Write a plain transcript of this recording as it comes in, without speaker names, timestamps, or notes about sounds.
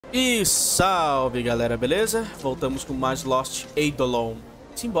E salve galera, beleza? Voltamos com mais Lost Eidolon.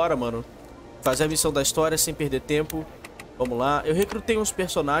 Simbora, mano. Fazer a missão da história sem perder tempo. Vamos lá. Eu recrutei uns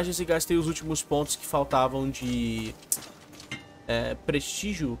personagens e gastei os últimos pontos que faltavam de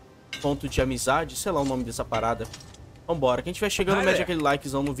prestígio, ponto de amizade, sei lá o nome dessa parada. Vambora. Quem tiver chegando, mete aquele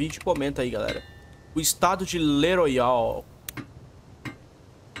likezão no vídeo e comenta aí, galera. O estado de Leroyal.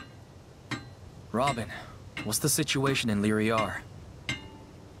 Robin, what's the situation in Leroyal?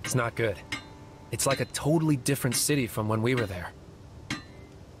 It's not good. It's like a totally different city from when we were there.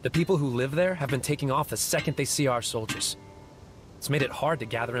 The people who live there have been taking off the second they see our soldiers. It's made it hard to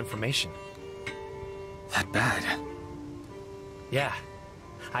gather information. That bad? Yeah.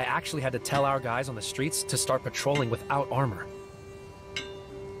 I actually had to tell our guys on the streets to start patrolling without armor.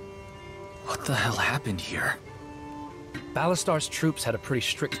 What the hell happened here? Ballastar's troops had a pretty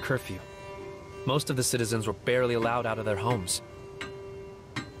strict curfew. Most of the citizens were barely allowed out of their homes.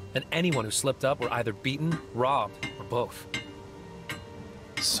 And anyone who slipped up were either beaten, robbed, or both.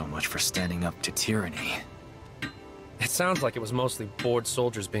 So much for standing up to tyranny. It sounds like it was mostly bored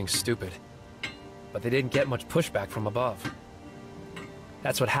soldiers being stupid. But they didn't get much pushback from above.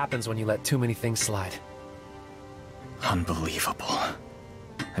 That's what happens when you let too many things slide. Unbelievable.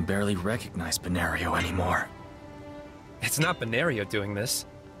 I barely recognize Benario anymore. It's not Benario doing this.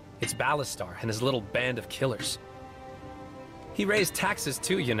 It's Ballastar and his little band of killers. He raised taxes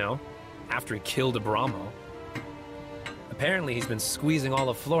too, you know, after he killed Abramo. Apparently he's been squeezing all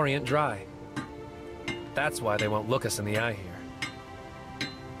of Florient dry. That's why they won't look us in the eye here.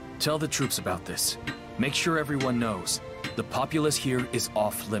 Tell the troops about this. Make sure everyone knows. The populace here is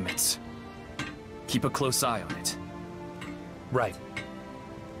off limits. Keep a close eye on it. Right.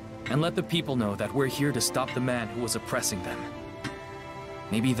 And let the people know that we're here to stop the man who was oppressing them.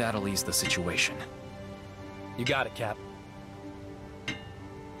 Maybe that'll ease the situation. You got it, Cap.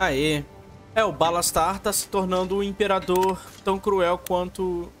 Aê. O Ballastar tá se tornando um imperador tão cruel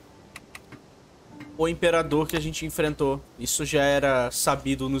quanto o imperador que a gente enfrentou. Isso já era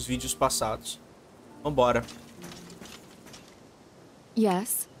sabido nos vídeos passados. Vambora.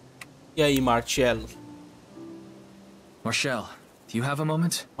 Yes? E aí, Marcello? Marshall, do you have a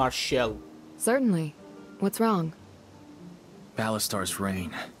moment? Marcello. Certainly. What's wrong? Ballastar's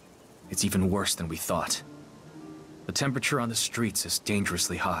reign. It's even worse than we thought. The temperature on the streets is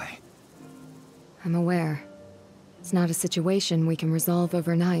dangerously high. I'm aware. It's not a situation we can resolve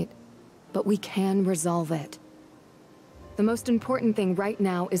overnight, but we can resolve it. The most important thing right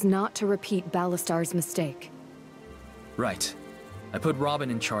now is not to repeat Ballastar's mistake. Right. I put Robin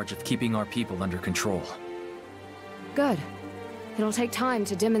in charge of keeping our people under control. Good. It'll take time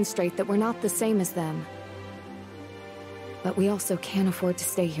to demonstrate that we're not the same as them. But we also can't afford to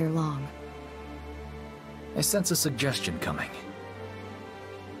stay here long. I sense a suggestion coming.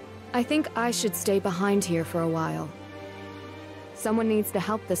 I think I should stay behind here for a while. Someone needs to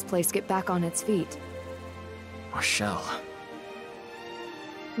help this place get back on its feet. Marshall.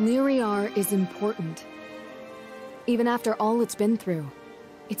 Leroyal is important. Even after all it's been through.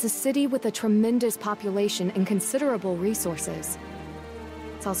 It's a city with a tremendous population and considerable resources.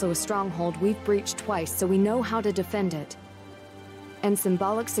 It's also a stronghold we've breached twice, so we know how to defend it. And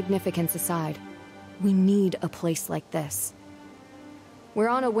symbolic significance aside, we need a place like this. We're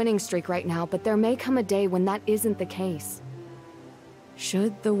on a winning streak right now, but there may come a day when that isn't the case.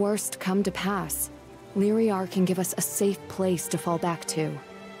 Should the worst come to pass, Leroyal can give us a safe place to fall back to.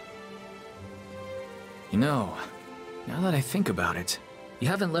 You know, now that I think about it, you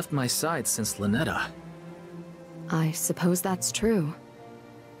haven't left my side since Lynetta. I suppose that's true.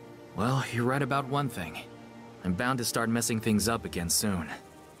 Well, you're right about one thing. I'm bound to start messing things up again soon.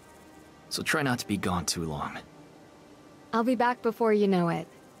 So try not to be gone too long. I'll be back before you know it.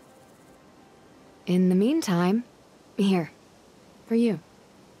 In the meantime, here, for you.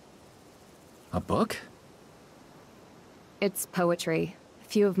 A book? It's poetry, a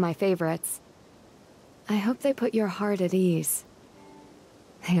few of my favorites. I hope they put your heart at ease.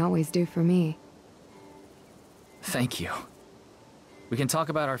 They always do for me. Thank you. We can talk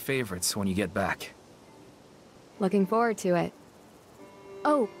about our favorites when you get back. Looking forward to it.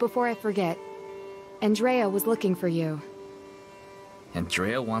 Oh, before I forget, Andrea was looking for you.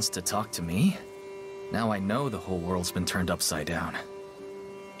 Andrea wants to talk to me? Now I know the whole world's been turned upside down.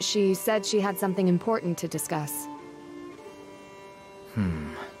 She said she had something important to discuss.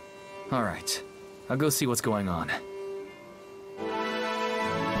 All right. I'll go see what's going on.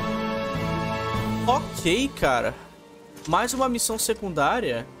 Ok, cara. Mais uma missão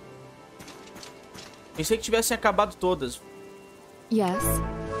secundária. Pensei que tivessem acabado todas. Yes?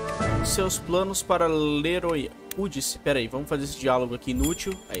 Seus planos para Leroyal. Putz, pera aí, vamos fazer esse diálogo aqui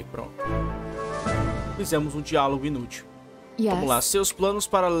inútil. Aí, pronto. Fizemos um diálogo inútil. Vamos lá, seus planos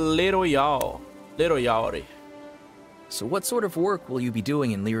para Leroyal. So what sort of work will you be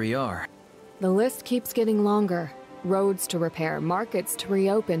doing in Lyriar? The list keeps getting longer. Roads to repair, markets to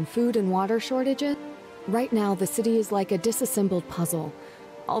reopen, food and water shortages. Right now, the city is like a disassembled puzzle.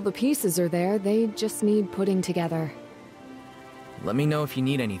 All the pieces are there, they just need putting together. Let me know if you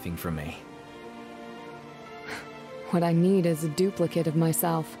need anything from me. What I need is a duplicate of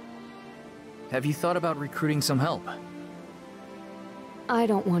myself. Have you thought about recruiting some help? I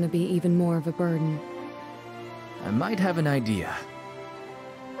don't want to be even more of a burden. I might have an idea.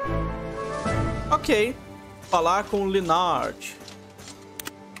 Ok. Falar com o Leonard.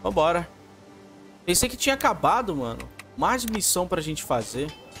 Vambora. Pensei que tinha acabado, mano. Mais missão pra gente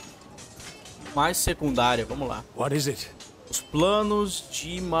fazer. Mais secundária, vamos lá. What is it? Os planos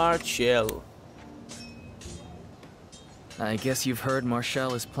de Marshall. I guess you've heard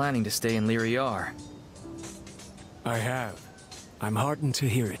Marshall is planning to stay in Lyriar. I have. I'm heartened to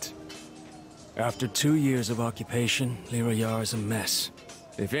hear it. After 2 years of occupation, Lyriar is a mess.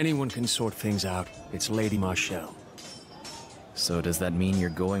 If anyone can sort things out, it's Lady Marshall. So does that mean you're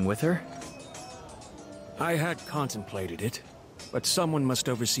going with her? I had contemplated it, but someone must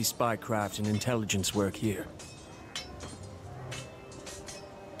oversee spycraft and intelligence work here.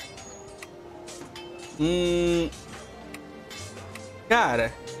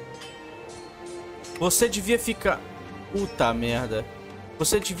 Cara, você devia ficar... Puta merda.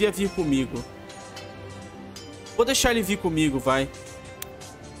 Você devia vir comigo. Vou deixar ele vir comigo, vai.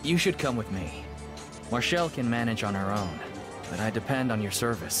 You should come with me. Marshall can manage on her own, but I depend on your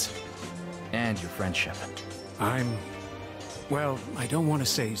service. And your friendship. Well, I don't want to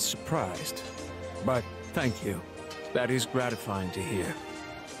say surprised, but thank you. That is gratifying to hear.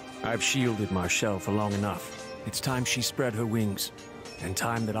 I've shielded Marshall for long enough. It's time she spread her wings, and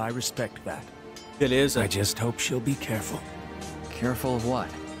time that I respect that. Beleza. I just hope she'll be careful. Careful of what?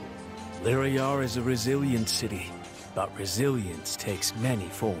 Lyriar is a resilient city, but resilience takes many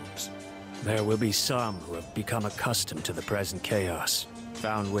forms. There will be some who have become accustomed to the present chaos,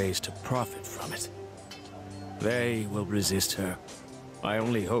 found ways to profit from it. They will resist her. I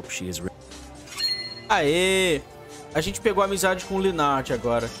only hope she is... Aê! A gente pegou amizade com o Leonard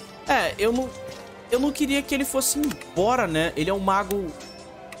agora. É, eu não queria que ele fosse embora, né? Ele é um mago...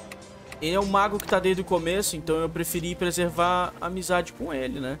 Ele é um mago que tá desde o começo, então eu preferi preservar a amizade com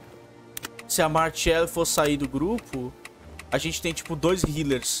ele, né? Se a Marshall for sair do grupo, a gente tem, tipo, 2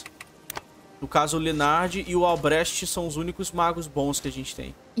 healers. No caso, o Leonard e o Albrecht são os únicos magos bons que a gente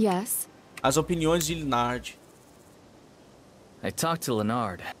tem. Yes? As opiniões de Leonard. I talked to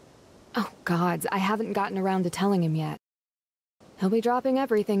Leonard. Oh, gods, I haven't gotten around to telling him yet. He'll be dropping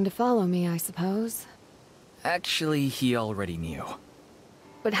everything to follow me, I suppose. Actually, he already knew.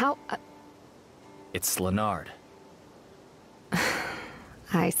 But how... It's Leonard.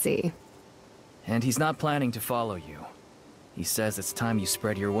 I see. And he's not planning to follow you. He says it's time you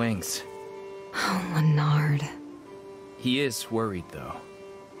spread your wings. Oh, Leonard. He is worried, though.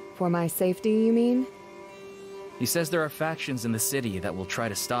 For my safety, you mean? He says there are factions in the city that will try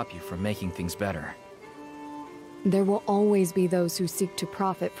to stop you from making things better. There will always be those who seek to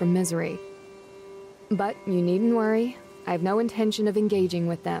profit from misery. But you needn't worry. I have no intention of engaging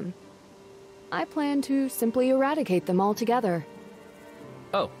with them. I plan to simply eradicate them altogether.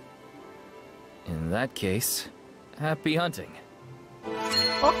 Oh. In that case, happy hunting.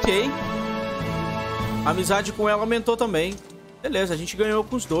 Ok. A amizade com ela aumentou também. Beleza, a gente ganhou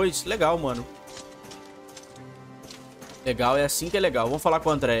com os dois. Legal, mano. Legal, é assim que é legal. Vamos falar com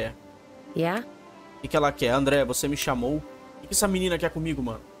a Andrea. Yeah? O que ela quer? Andrea, você me chamou. O que essa menina quer comigo,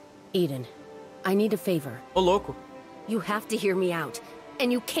 mano? Eden, I need a favor. Ô, louco. You have to hear me out,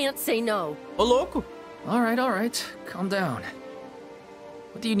 and you can't say no. Ô, louco. All right. Calm down.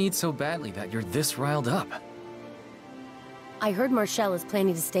 What do you need so badly that you're this riled up? I heard Marshall is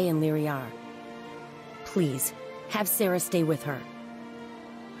planning to stay in Lyriar. Please, have Sarah stay with her.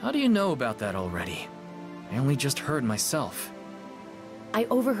 How do you know about that already? I only just heard myself. I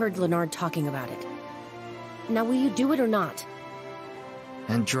overheard Leonard talking about it. Now will you do it or not?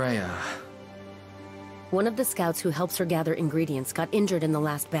 Andrea... One of the scouts who helps her gather ingredients got injured in the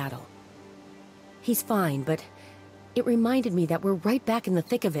last battle. He's fine, but it reminded me that we're right back in the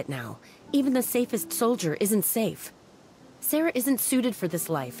thick of it now. Even the safest soldier isn't safe. Sarah isn't suited for this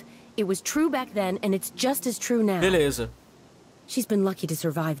life. It was true back then, and it's just as true now. Beleza. She's been lucky to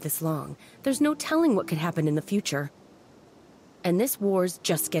survive this long. There's no telling what could happen in the future. And this war's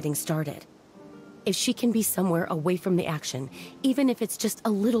just getting started. If she can be somewhere away from the action, even if it's just a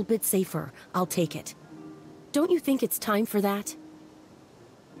little bit safer, I'll take it. Don't you think it's time for that?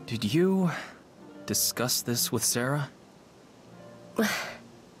 Did you discuss this with Sarah?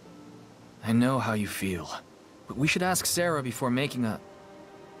 I know how you feel, but we should ask Sarah before making a...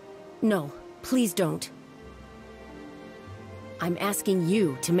 No, please don't. I'm asking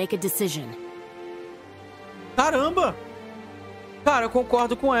you to make a decision. Caramba! Cara, eu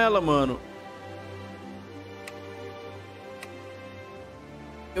concordo com ela, mano.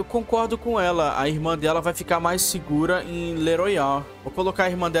 Eu concordo com ela. A irmã dela vai ficar mais segura em Le Royale. Vou colocar a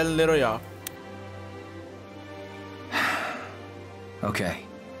irmã dela em Le Royale. Okay,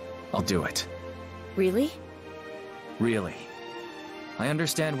 I'll do it. Really? Really. I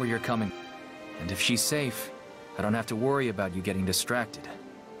understand where you're coming. And if she's safe, I don't have to worry about you getting distracted.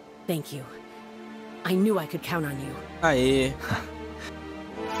 Thank you. I knew I could count on you. Aê.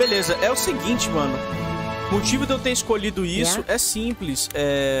 Beleza, é o seguinte, mano. O motivo de eu ter escolhido isso é simples.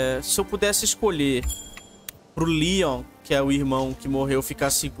 Se eu pudesse escolher pro Leon, que é o irmão que morreu,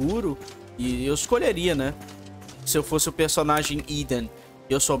 ficar seguro, e eu escolheria, né? Se eu fosse o personagem Eden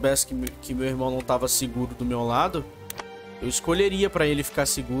e eu soubesse que meu irmão não estava seguro do meu lado, eu escolheria pra ele ficar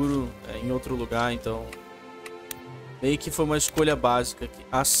seguro em outro lugar, então... Meio que foi uma escolha básica aqui.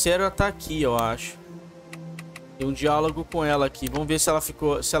 A Sarah tá aqui, eu acho. Tem um diálogo com ela aqui. Vamos ver se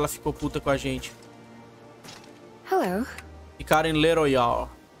ela ficou puta com a gente. Hello. Ficaram em Le Royale.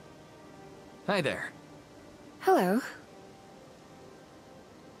 Hi there. Hello.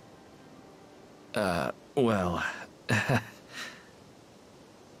 Well...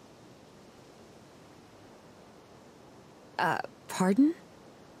 Pardon?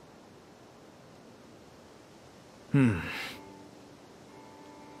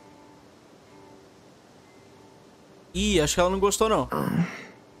 Ih, acho que ela não gostou, não.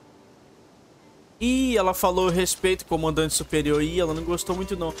 Ih, ela falou respeito, comandante superior. Ih, ela não gostou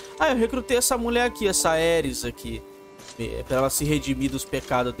muito, não. Ah, eu recrutei essa mulher aqui, essa Ares aqui. Pra ela se redimir dos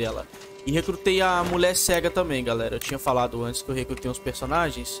pecados dela. E recrutei a mulher cega também, galera. Eu tinha falado antes que eu recrutei uns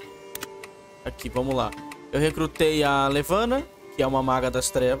personagens. Aqui, vamos lá. Eu recrutei a Levana, que é uma maga das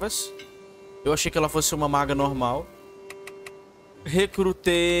trevas. Eu achei que ela fosse uma maga normal.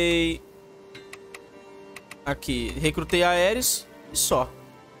 Recrutei... Aqui, recrutei a Ares e só.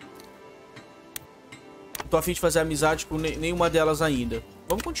 Não tô a fim de fazer amizade com nenhuma delas ainda.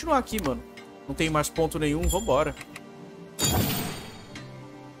 Vamos continuar aqui, mano. Não tem mais ponto nenhum, vambora.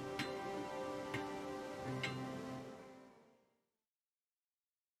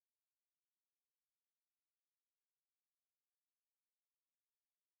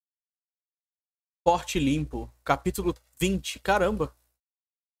 Porte Limpo, capítulo 20. Caramba.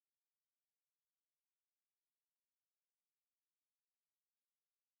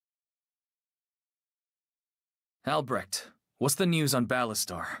 Albrecht, what's the news on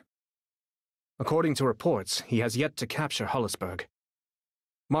Ballastar? According to reports, he has yet to capture Hollisburg.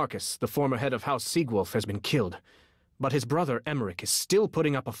 Marcus, the former head of House Siegwolf, has been killed, but his brother Emmerich is still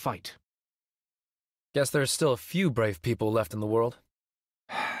putting up a fight. Guess there's still a few brave people left in the world.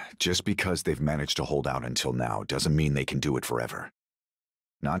 Just because they've managed to hold out until now doesn't mean they can do it forever.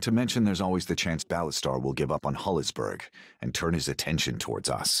 Not to mention there's always the chance Ballastar will give up on Hollisburg and turn his attention towards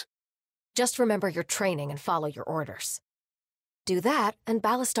us. Just remember your training and follow your orders. Do that, and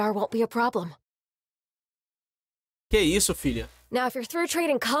Ballastar won't be a problem. Que isso, filha? Now, if you're through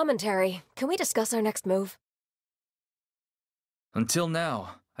trading commentary, can we discuss our next move? Until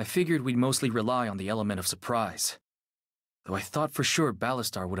now, I figured we'd mostly rely on the element of surprise. Though I thought for sure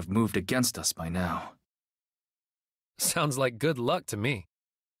Ballastar would have moved against us by now. Sounds like good luck to me.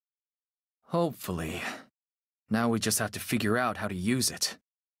 Hopefully. Now we just have to figure out how to use it.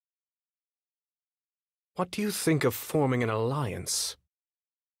 What do you think of forming an alliance?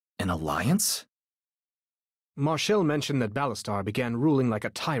 An alliance? Marshall mentioned that Ballastar began ruling like a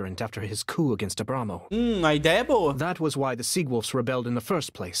tyrant after his coup against Abramo. A ideia é boa. That was why the Siegwolves rebelled in the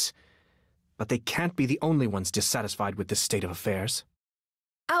first place. But they can't be the only ones dissatisfied with this state of affairs.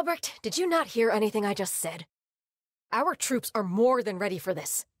 Albrecht, did you not hear anything I just said? Our troops are more than ready for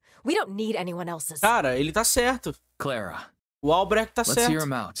this. We don't need anyone else's. Cara, ele tá certo. Clara. O Albrecht tá certo. Let's hear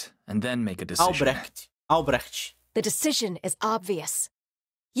him out, and then make a decision. Albrecht. The decision is obvious.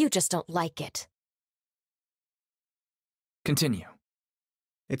 You just don't like it. Continue.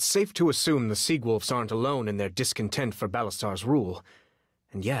 It's safe to assume the Siegwolves aren't alone in their discontent for Ballastar's rule,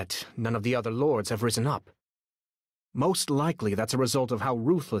 and yet none of the other lords have risen up. Most likely that's a result of how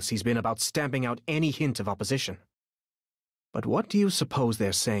ruthless he's been about stamping out any hint of opposition. But what do you suppose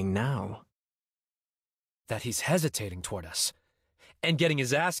they're saying now? That he's hesitating toward us, and getting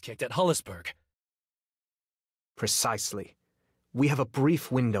his ass kicked at Hollisburg. Precisely. We have a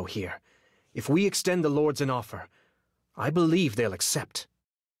brief window here. If we extend the lords an offer, I believe they'll accept.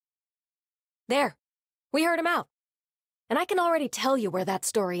 There. We heard him out. And I can already tell you where that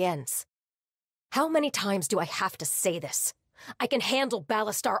story ends. How many times do I have to say this? I can handle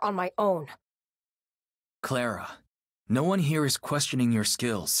Ballastar on my own. Clara, no one here is questioning your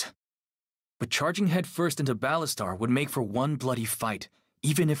skills. But charging headfirst into Ballastar would make for one bloody fight,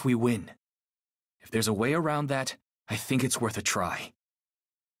 even if we win. If there's a way around that, I think it's worth a try.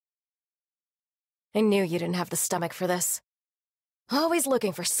 I knew you didn't have the stomach for this. Always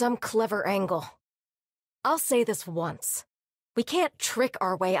looking for some clever angle. I'll say this once. We can't trick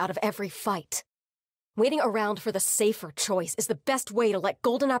our way out of every fight. Waiting around for the safer choice is the best way to let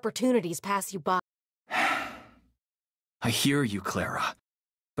golden opportunities pass you by. I hear you, Clara.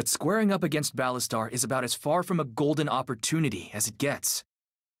 But squaring up against Ballastar is about as far from a golden opportunity as it gets.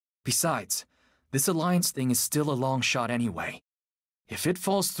 Besides, this alliance thing is still a long shot anyway. If it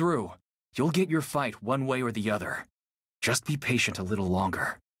falls through, you'll get your fight one way or the other. Just be patient a little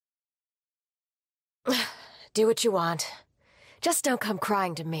longer. Do what you want. Just don't come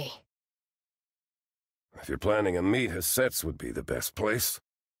crying to me. If you're planning a meet, Hasetz would be the best place.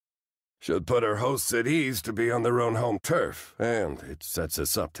 Should put our hosts at ease to be on their own home turf, and it sets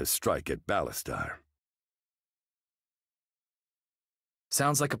us up to strike at Ballastar.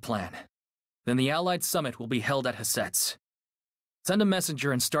 Sounds like a plan. Then the Allied Summit will be held at Hasetz. Send a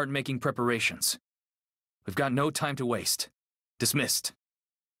messenger and start making preparations. We've got no time to waste. Dismissed.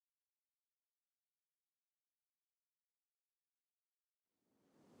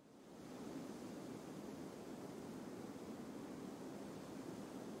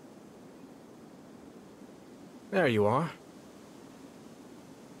 There you are.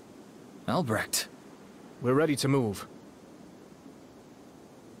 Albrecht. We're ready to move.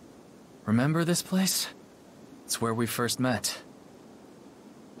 Remember this place? It's where we first met.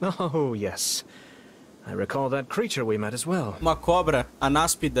 Oh, yes. I recall that creature we met as well. Uma cobra,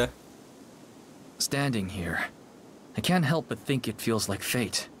 anáspida. Standing here, I can't help but think it feels like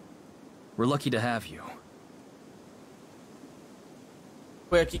fate. We're lucky to have you.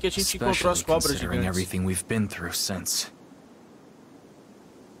 Foi aqui que a gente encontrou as cobras considering gigantes. everything we've been through since.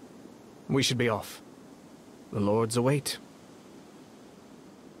 We should be off. The lords await.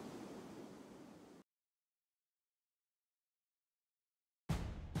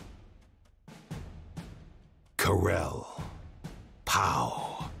 Karel,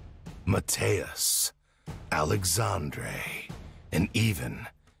 Pau, Mateus, Alexandre, and even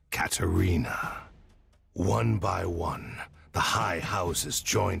Katerina. One by one, the High Houses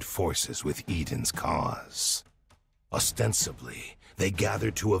joined forces with Eden's cause. Ostensibly, they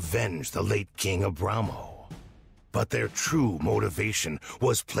gathered to avenge the late King Abramo. But their true motivation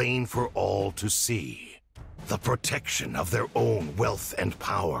was plain for all to see. The protection of their own wealth and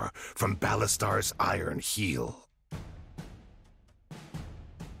power from Ballastar's iron heel.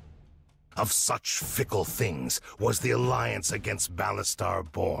 Of such fickle things was the alliance against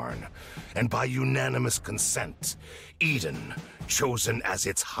Ballastar born, and by unanimous consent, Eden chosen as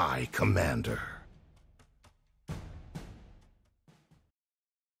its high commander.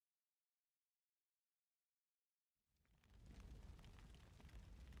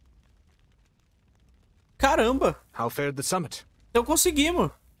 Caramba! How fared the summit? Então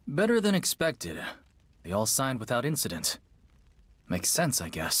conseguimos. Better than expected. They all signed without incident. Makes sense, I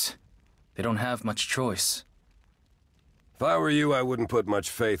guess. They don't have much choice. If I were you, I wouldn't put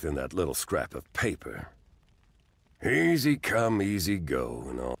much faith in that little scrap of paper. Easy come, easy go,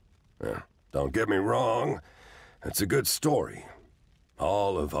 and all. Don't get me wrong, it's a good story.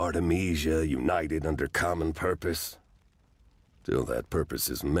 All of Artemisia united under common purpose. Till that purpose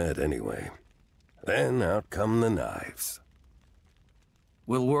is met anyway. Then out come the knives.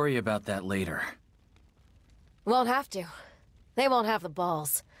 We'll worry about that later. Won't have to. They won't have the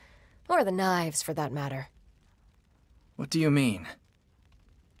balls. Or the knives, for that matter. What do you mean?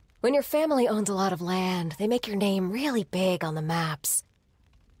 When your family owns a lot of land, they make your name really big on the maps.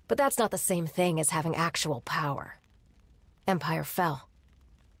 But that's not the same thing as having actual power. Empire fell.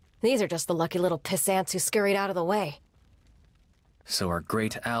 These are just the lucky little pissants who scurried out of the way. So our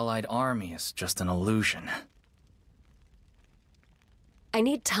great allied army is just an illusion. I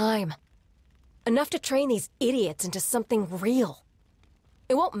need time. Enough to train these idiots into something real.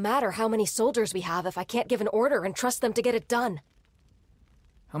 It won't matter how many soldiers we have if I can't give an order and trust them to get it done.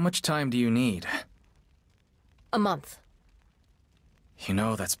 How much time do you need? A month. You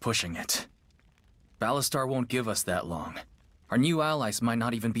know that's pushing it. Ballastar won't give us that long. Our new allies might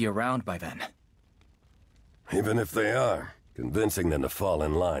not even be around by then. Even if they are, convincing them to fall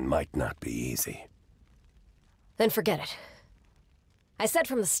in line might not be easy. Then forget it. I said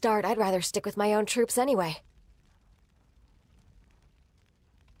from the start I'd rather stick with my own troops anyway.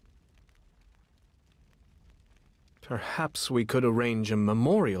 Perhaps we could arrange a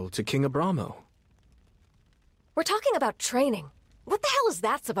memorial to King Abramo. We're talking about training. What the hell is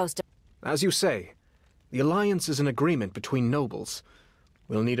that supposed to... As you say, the alliance is an agreement between nobles.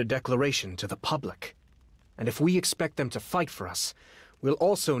 We'll need a declaration to the public. And if we expect them to fight for us, we'll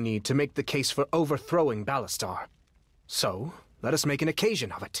also need to make the case for overthrowing Ballastar. So, let us make an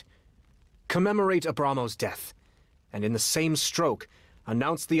occasion of it. Commemorate Abramo's death, and in the same stroke,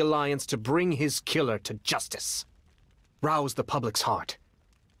 announce the alliance to bring his killer to justice. Rouse the public's heart.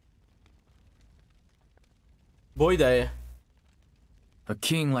 Boa ideia. A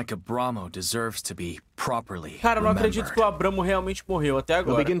king like Abramo deserves to be properly Cara, eu não acredito remembered. que o Abramo realmente morreu até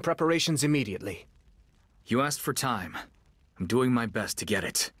We'll agora. begin preparations immediately. You asked for time. I'm doing my best to get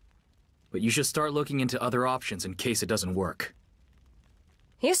it. But you should start looking into other options in case it doesn't work.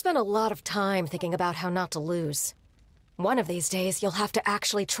 You spent a lot of time thinking about how not to lose. One of these days, you'll have to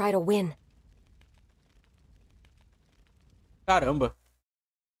actually try to win. Caramba.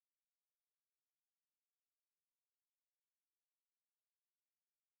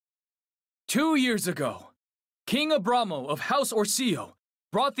 "2 years ago, King Abramo of House Orsio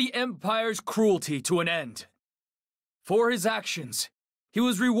brought the Empire's cruelty to an end. For his actions, he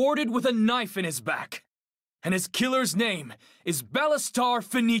was rewarded with a knife in his back, and his killer's name is Ballastar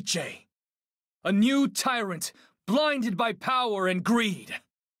Fenice, a new tyrant blinded by power and greed.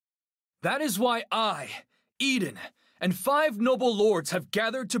 That is why I, Eden, and 5 noble lords have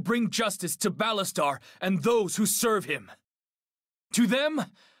gathered to bring justice to Ballastar and those who serve him. To them,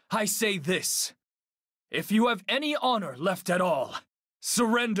 I say this: if you have any honor left at all,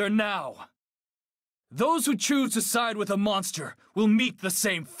 surrender now. Those who choose to side with a monster will meet the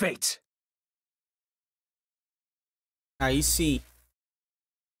same fate." Aí sim.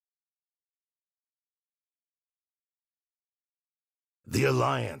 The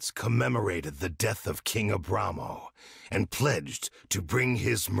Alliance commemorated the death of King Abramo and pledged to bring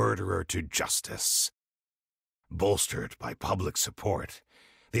his murderer to justice. Bolstered by public support,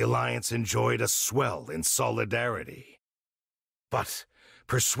 the Alliance enjoyed a swell in solidarity. But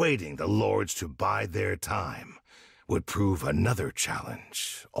persuading the lords to bide their time would prove another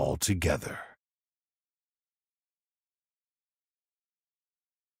challenge altogether.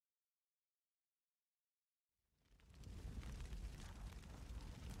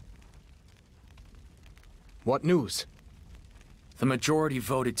 What news? The majority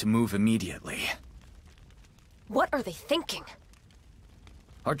voted to move immediately. What are they thinking?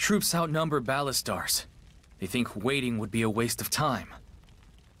 Our troops outnumber Ballastar's. They think waiting would be a waste of time.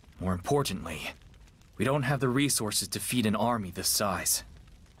 More importantly, we don't have the resources to feed an army this size.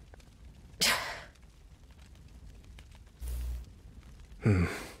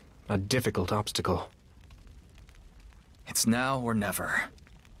 A difficult obstacle. It's now or never.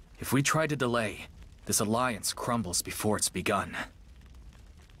 If we try to delay, this alliance crumbles before it's begun.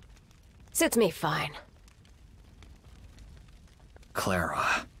 Suits me fine.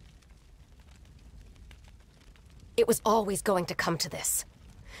 Clara. It was always going to come to this.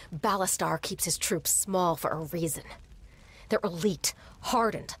 Ballastar keeps his troops small for a reason. They're elite,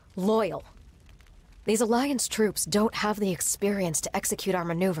 hardened, loyal. These Alliance troops don't have the experience to execute our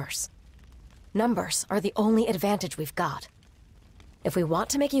maneuvers. Numbers are the only advantage we've got. If we want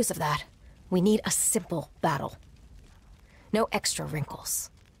to make use of that, we need a simple battle. No extra wrinkles.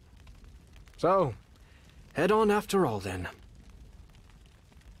 So, head on after all then.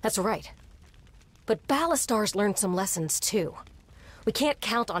 That's right. But Ballastar's learned some lessons too. We can't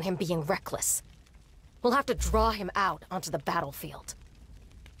count on him being reckless. We'll have to draw him out onto the battlefield.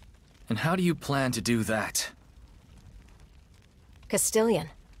 And how do you plan to do that? Castyllian.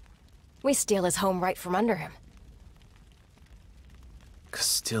 We steal his home right from under him.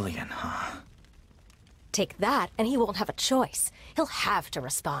 Castyllian, huh? Take that, and he won't have a choice. He'll have to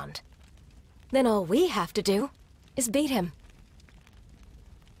respond. Then all we have to do is beat him.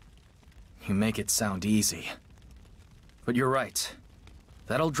 You make it sound easy. But you're right.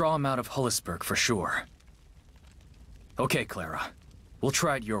 That'll draw him out of Hullisburg for sure. Okay, Clara. We'll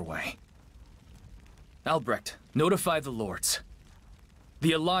try it your way. Albrecht, notify the lords.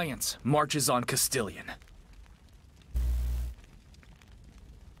 The Alliance marches on Castyllian.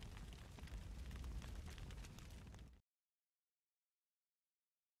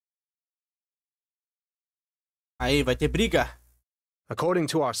 Aí, vai ter briga. According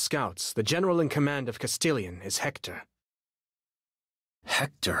to our scouts, the general in command of Castyllian is Hector.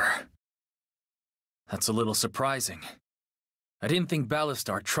 Hector? That's a little surprising. I didn't think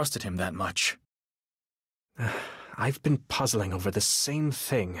Ballastar trusted him that much. I've been puzzling over the same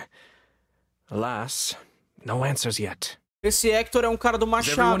thing. Alas, no answers yet. Esse Hector é um cara do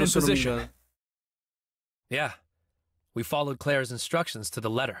machado, se eu não me engano. Yeah. We followed Claire's instructions to the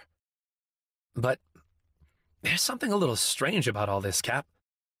letter. But there's something a little strange about all this, Cap.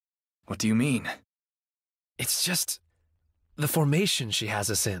 What do you mean? It's just the formation she has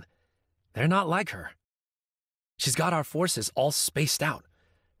us in. They're not like her. She's got our forces all spaced out.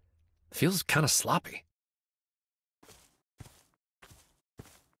 Feels kind of sloppy.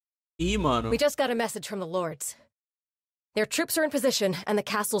 Ih, mano. We just got a message from the Lords. Their troops are in position and the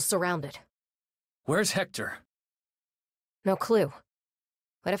castle's surrounded. Where's Hector? No clue.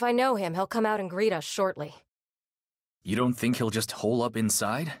 But if I know him, he'll come out and greet us shortly. You don't think he'll just hole up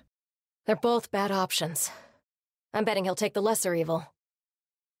inside? They're both bad options. I'm betting he'll take the lesser evil.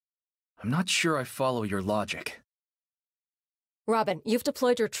 I'm not sure I follow your logic. Robin, you've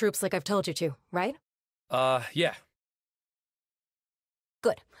deployed your troops like I've told you to, right? Yeah.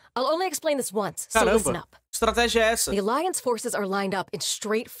 Good. I'll only explain this once, so listen up. Estratégia é essa? The Alliance forces are lined up in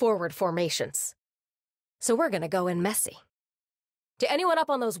straightforward formations. So we're gonna go in messy. To anyone up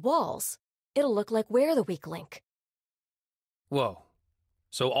on those walls, it'll look like we're the weak link. Whoa.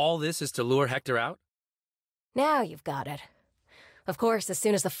 So all this is to lure Hector out? Now you've got it. Of course, as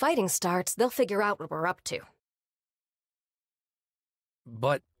soon as the fighting starts, they'll figure out what we're up to.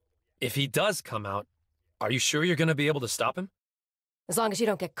 But if he does come out, are you sure you're gonna be able to stop him? As long as you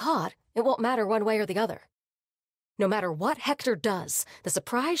don't get caught, it won't matter one way or the other. No matter what Hector does, the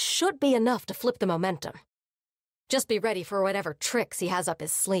surprise should be enough to flip the momentum. Just be ready for whatever tricks he has up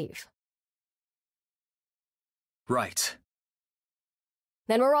his sleeve. Right.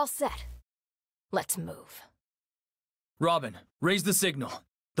 Then we're all set. Let's move. Robin, raise the signal.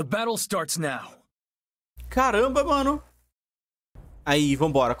 The battle starts now. Caramba, mano. Aí,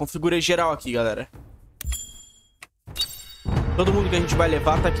 vambora. Configurei geral aqui, galera. Todo mundo que a gente vai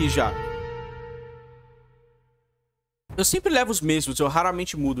levar tá aqui já. Eu sempre levo os mesmos, eu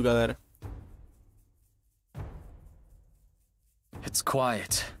raramente mudo, galera. It's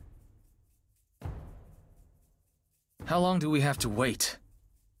quiet. How long do we have to wait?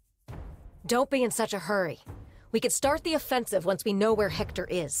 Don't be in such a hurry. We could start the offensive once we know where Hector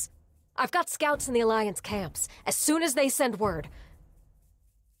is. I've got scouts in the Alliance camps. As soon as they send word...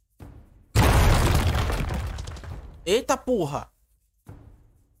 Eita porra!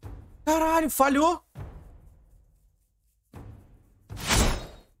 Caralho, falhou!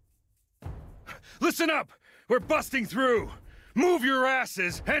 Listen up! We're busting through! Move your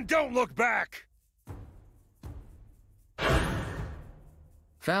asses and don't look back!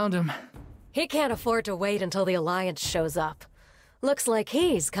 Found him. He can't afford to wait until the Alliance shows up. Looks like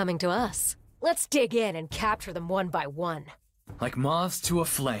he's coming to us. Let's dig in and capture them one by one. Like moths to a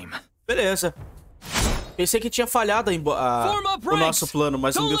flame. Beleza. Pensei que tinha falhado o nosso plano,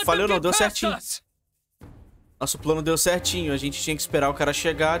 mas não deu, falhou não, deu certinho. Nosso plano deu certinho, a gente tinha que esperar o cara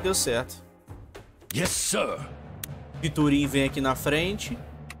chegar, deu certo. Yes, sir. Piturim vem aqui na frente.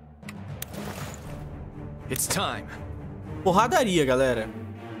 It's time. Porradaria, galera.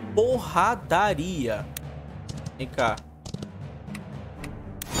 Porradaria. Vem cá.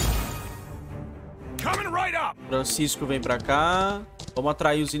 Coming right up. Francisco vem pra cá. Vamos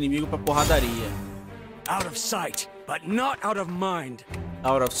atrair os inimigos pra porradaria. Out of sight, but not out of mind.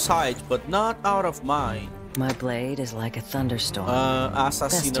 Out of sight, but not out of mind. My blade is like a thunderstorm. A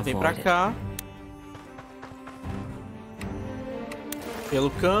assassina vem pra cá. Pelo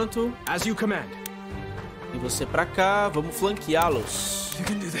canto. As you command. E você pra cá. Vamos flanqueá-los. You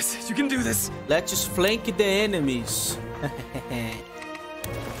can do this. You can do this. Let's flank the enemies.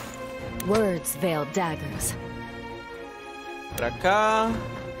 Words veil daggers. Pra cá.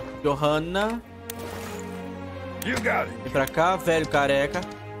 Johanna. You got it. E pra cá, velho careca.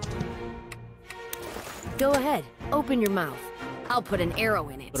 Go ahead. Open your mouth. I'll put an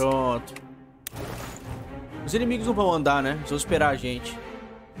arrow in it. Pronto. Os inimigos não vão andar, né? Eles vão esperar a gente.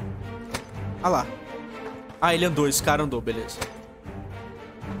 Ah lá. Ah, ele andou. Esse cara andou. Beleza.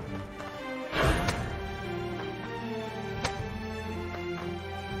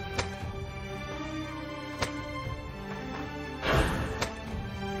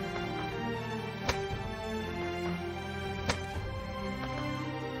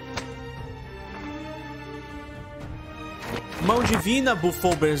 Mão divina,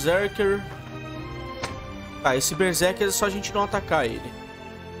 bufou o Berserker. Tá, esse Berserker é só a gente não atacar ele.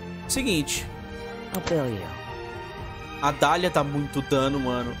 Seguinte. A Dália dá muito dano,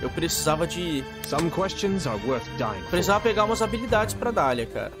 mano. Eu precisava de... Some questions are worth dying for. Precisava pegar umas habilidades pra Dália,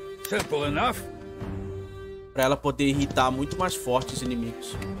 cara. Simple enough. Pra ela poder irritar muito mais forte os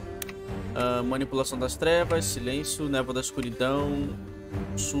inimigos. Manipulação das trevas, silêncio, névoa da escuridão,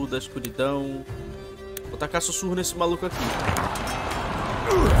 sul da escuridão. Vou tacar sussurro nesse maluco aqui.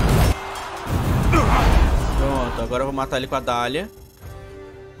 Pronto, agora eu vou matar ele com a dália.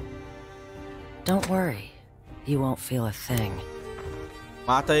 Don't worry. You won't feel a thing.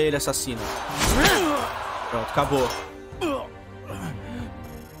 Mata ele, assassino. Pronto, acabou.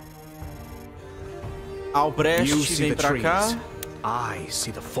 Albrecht vem pra cá. I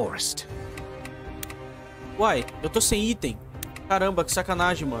see the forest. Uai, eu tô sem item. Caramba, que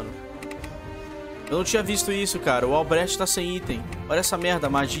sacanagem, mano. Eu não tinha visto isso, cara. O Albrecht tá sem item. Olha essa merda,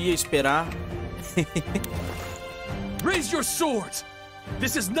 magia, esperar. Raise your swords.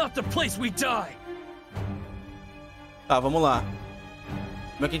 This is not the place we die. Tá, vamos lá.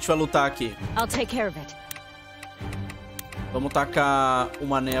 Como é que a gente vai lutar aqui? I'll take care of it. Vamos tacar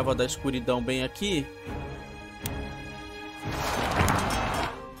uma névoa da escuridão bem aqui.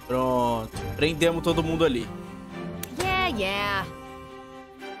 Pronto. Prendemos todo mundo ali. Yeah.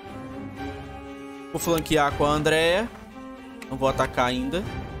 Vou flanquear com a Andrea. Não vou atacar ainda.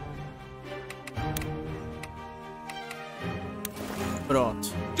 Pronto.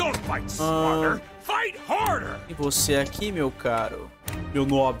 E você aqui, meu caro. Meu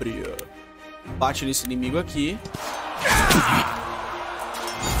nobre. Bate nesse inimigo aqui.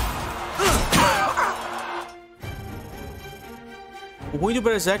 O ruim do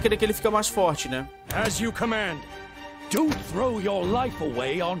Berserker é que ele fica mais forte, né? As you command. Don't throw your life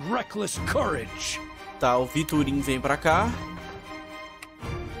away on reckless courage. Tá, o Viturin vem pra cá.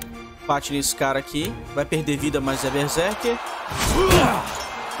 Bate nesse cara aqui. Vai perder vida, mas é Berserker.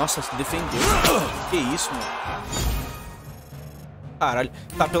 Nossa, se defendeu. Que isso, mano? Caralho.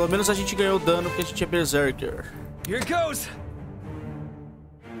 Tá, pelo menos a gente ganhou dano porque a gente é Berserker. Here goes.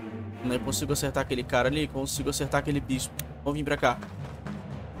 Não consigo acertar aquele cara ali. Consigo acertar aquele bispo. Vamos vir pra cá.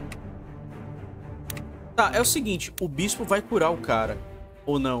 Tá, é o seguinte. O bispo vai curar o cara.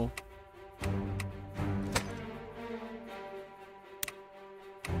 Ou não?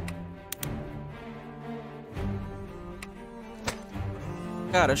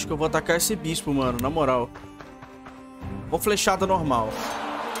 Cara, acho que eu vou atacar esse bispo, mano. Na moral. Vou flechada normal.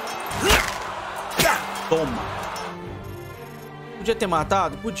 Toma. Podia ter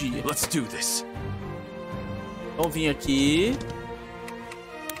matado? Podia. Let's do this. Vamos vir aqui.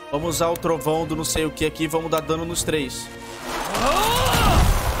 Vamos usar o trovão do não sei o que aqui. Vamos dar dano nos três.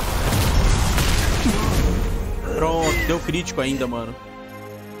 Pronto, deu crítico ainda, mano.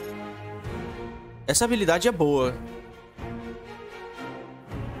 Essa habilidade é boa.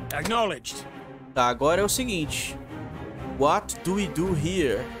 Acknowledged. Tá, agora é o seguinte. What do we do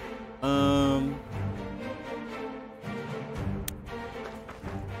here?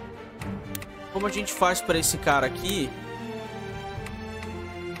 Como a gente faz pra esse cara aqui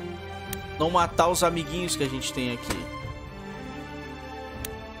não matar os amiguinhos que a gente tem aqui?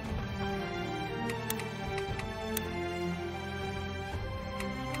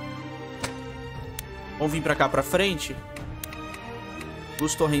 Vamos vir pra cá pra frente.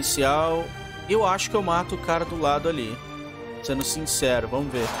 Luz torrencial. Eu acho que eu mato o cara do lado ali. Sendo sincero,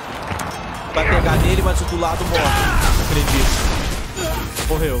 vamos ver. Vai pegar nele, mas o do lado morre. Não acredito.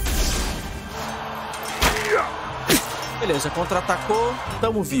 Morreu. Beleza, contra-atacou.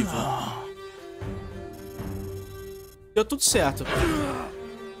 Tamo vivo. Deu tudo certo.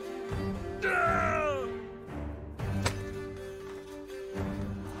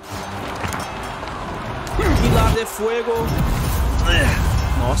 Pilar de Fuego.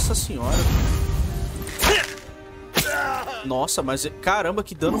 Nossa senhora. Nossa, mas caramba,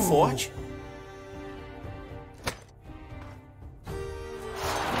 que dano forte.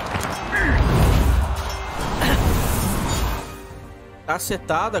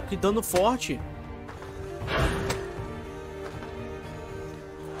 Cacetada, que dano forte.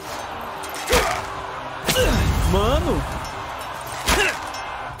 Mano.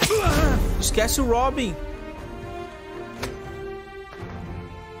 Esquece o Robin.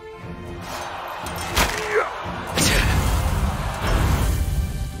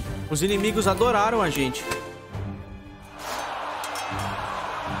 Os inimigos adoraram a gente.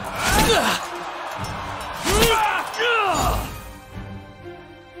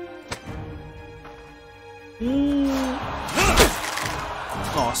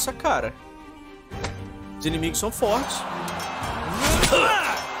 Nossa, cara. Os inimigos são fortes.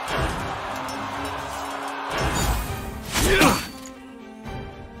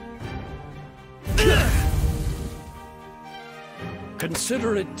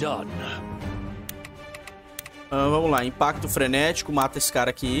 Consider it done. Vamos lá, impacto frenético, mata esse cara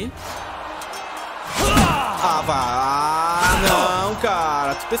aqui. Ah, vá. Ah, não,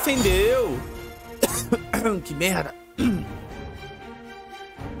 cara. Tu defendeu. Que merda.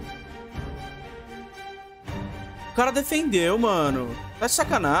 O cara defendeu, mano. Tá de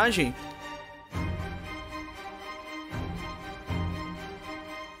sacanagem.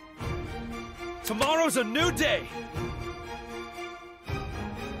 Tomorrow's a new day.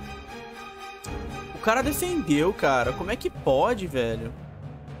 O cara defendeu, cara. Como é que pode, velho?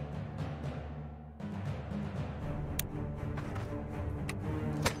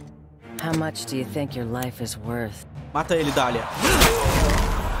 How much do you think your life is worth? Mata ele, Dália.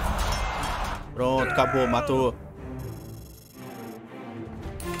 Pronto, acabou, matou.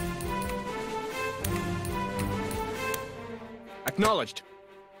 Acknowledged.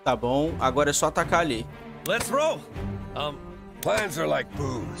 Tá bom, agora é só atacar ali. Let's roll. Plans are like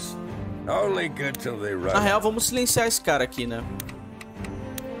booze. Only good till they run. Na real, vamos silenciar esse cara aqui, né?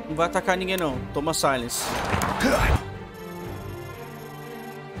 Não vai atacar ninguém, não. Toma silence.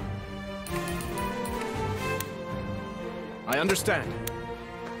 I understand.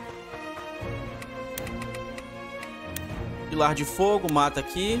 Pilar de fogo, mata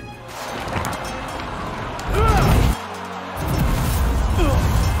aqui.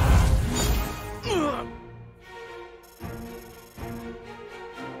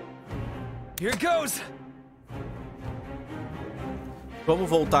 Here goes. Vamos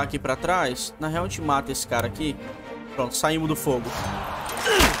voltar aqui pra trás. Na real, a gente mata esse cara aqui. Pronto, saímos do fogo.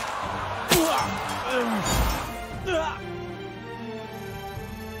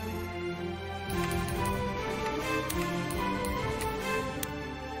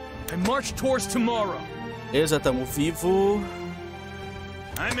 I march towards tomorrow. Beleza, tamo vivo.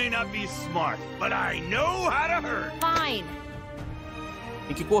 I may not be smart, but I know how to hurt. Fine.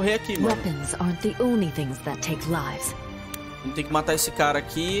 Tem que correr aqui, mano. Weapons aren't the only things that take lives. Vamos ter que matar esse cara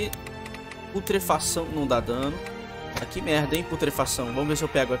aqui. Putrefação não dá dano. Aqui merda, hein, putrefação. Vamos ver se eu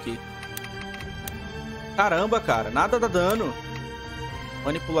pego aqui. Caramba, cara. Nada dá dano.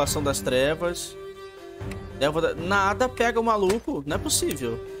 Manipulação das trevas. Nada pega o maluco. Não é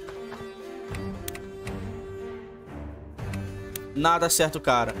possível. Nada acerta o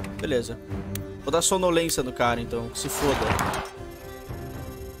cara. Beleza. Vou dar sonolência no cara, então. Se foda.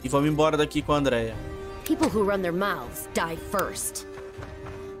 E vamos embora daqui com a Andrea. People who run their mouths die first.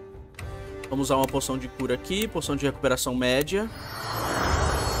 Vamos usar uma poção de cura aqui. Poção de recuperação média.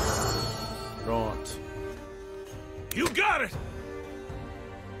 Pronto. You got it.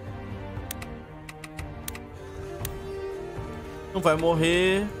 Não vai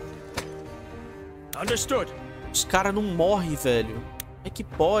morrer. Understood. Os caras não morrem, velho. É que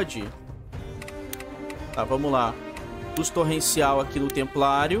pode. Tá, vamos lá. Luz torrencial aqui no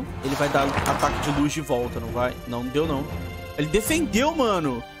Templário. Ele vai dar ataque de luz de volta, não vai? Não, não deu, não. Ele defendeu,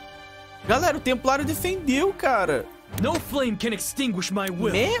 mano. Galera, o Templário defendeu, cara. No flame can extinguish my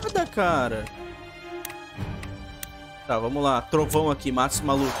will. Merda, cara. Tá, vamos lá. Trovão aqui, mata esse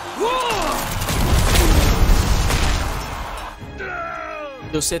maluco.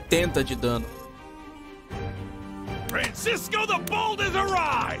 Deu 70 de dano. Francisco the Bold has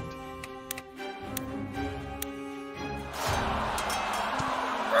arrived.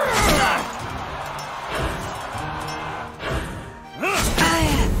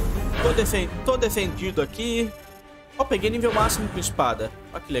 Tô defendido aqui. Ó, peguei nível máximo com espada.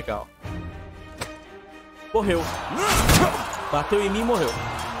 Olha que legal. Morreu. Bateu em mim e morreu.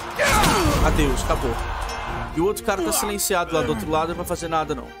 Adeus, acabou. E o outro cara tá silenciado lá do outro lado, não vai fazer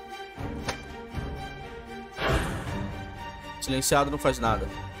nada, não. Silenciado não faz nada.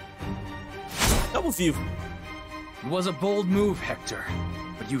 Tamo vivo. It was a bold move, Hector,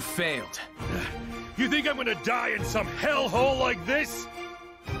 but you failed. You think I'm gonna die in some hellhole like this?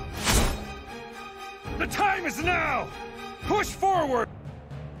 The time is now. Push forward.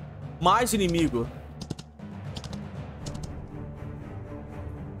 Mais inimigo.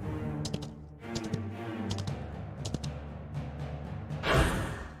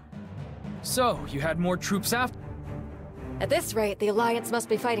 So, you had more troops after? At this rate, the Alliance must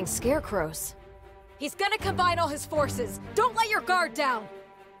be fighting scarecrows. He's gonna combine all his forces. Don't let your guard down.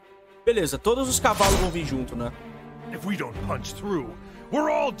 Beleza, todos os cavalos vão vir junto, né? If we don't punch through,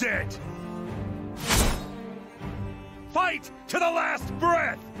 we're all dead. Fight to the last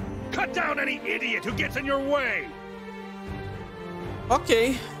breath. Cut down any idiot who gets in your way.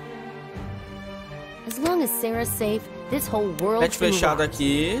 Ok. As long as Sarah's safe, this whole world. Pet fechado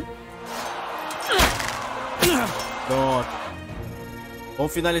aqui. Pronto.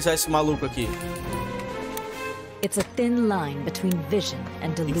 Vamos finalizar esse maluco aqui. It's a thin line between vision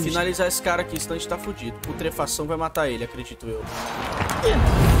and Tem que delusion. finalizar esse cara aqui, senão a gente tá fudido. Putrefação vai matar ele, acredito eu.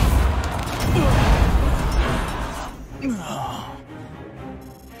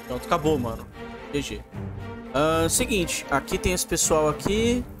 Pronto, acabou, mano. GG. Seguinte, aqui tem esse pessoal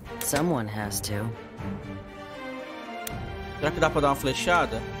aqui. Someone has to. Será que dá pra dar uma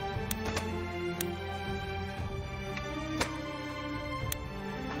flechada?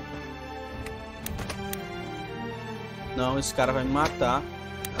 Não, esse cara vai me matar.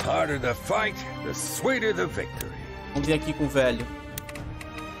 The harder the fight, the sweeter the victory. Vamos vir aqui com o velho.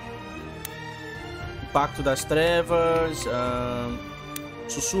 Impacto das trevas.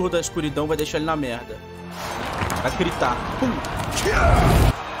 Sussurro da escuridão vai deixar ele na merda. Vai gritar.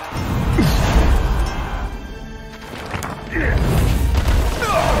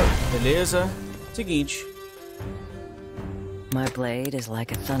 Beleza. Seguinte. My blade is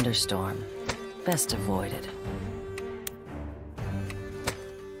like a thunderstorm. Best avoided.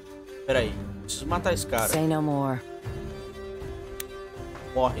 Peraí. Preciso matar esse cara. Say no more.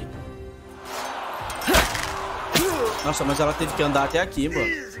 Morre. Nossa, mas ela teve que andar até aqui, mano.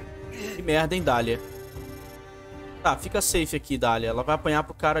 Que merda, hein, Dahlia. Tá, fica safe aqui, Dahlia. Ela vai apanhar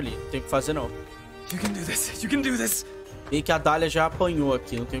pro cara ali. Não tem o que fazer, não. You can do this. You can do this. Bem que a Dahlia já apanhou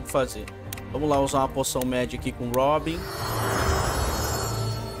aqui. Não tem o que fazer. Vamos lá usar uma poção média aqui com o Robin.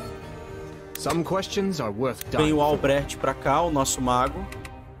 Some questions are worth dying. Vem o Albrecht pra cá, o nosso mago.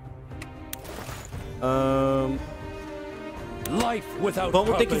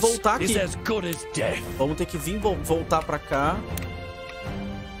 Vamos ter que voltar aqui. Vamos ter que vir voltar pra cá.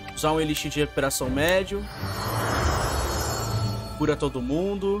 Usar um elixir de recuperação médio. Cura todo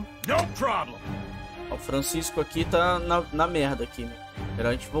mundo. O Francisco aqui tá na merda aqui, né? Era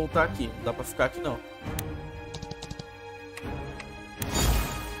a gente voltar aqui. Não dá pra ficar aqui, não.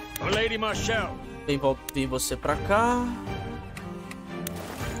 Lady Marshall. Vem você pra cá.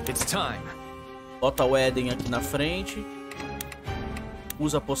 It's time. Bota o Eden aqui na frente.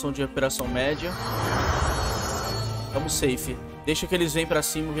 Usa a poção de recuperação média. Tamo safe. Deixa que eles venham pra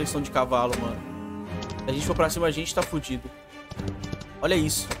cima, que eles estão de cavalo, mano. Se a gente for pra cima, a gente tá fudido. Olha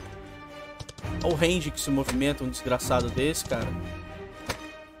isso. Olha o range que se movimenta, um desgraçado desse, cara.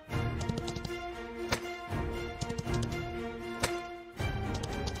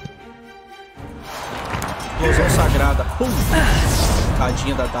 Explosão sagrada. Pum!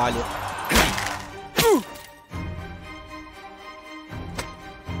 Tadinha da Dahlia.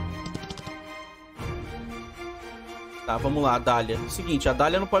 Tá, vamos lá, Dahlia. Seguinte, a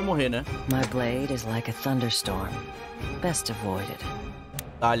Dahlia não pode morrer, né? My blade is like a thunderstorm. Best avoided.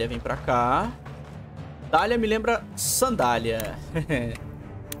 Dahlia vem pra cá. Dahlia me lembra sandália.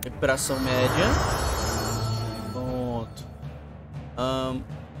 Recuperação média. Pronto.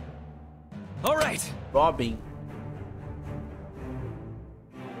 Alright. Robin.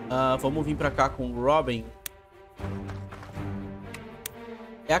 Vamos vir pra cá com o Robin.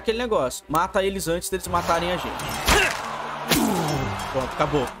 É aquele negócio. Mata eles antes deles matarem a gente. Pronto,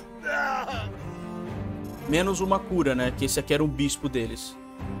 acabou. Menos uma cura, né? Que esse aqui era um bispo deles.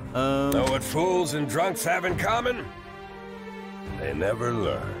 Know what fools and drunks have in common? They never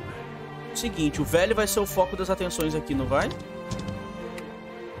learn. Seguinte, o velho vai ser o foco das atenções aqui, não vai?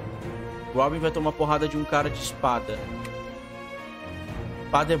 Robin vai tomar porrada de um cara de espada.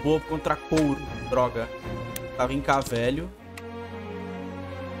 Espada é boa contra couro. Droga. Tá, vem cá, velho.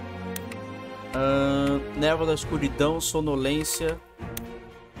 Névoa da escuridão, sonolência.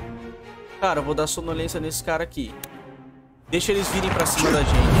 Cara, eu vou dar sonolência nesse cara aqui. Deixa eles virem pra cima da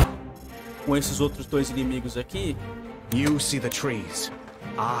gente. Com esses outros dois inimigos aqui. You see the trees.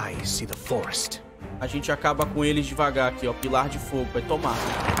 I see the forest. A gente acaba com eles devagar aqui, ó. Pilar de fogo, vai tomar.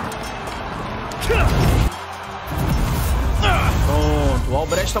 Pronto, o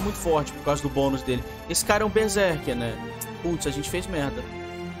Albrecht tá muito forte por causa do bônus dele. Esse cara é um berserker, né? Putz, a gente fez merda.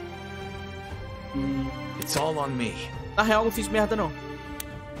 It's all on me. Na real, não fiz merda, não.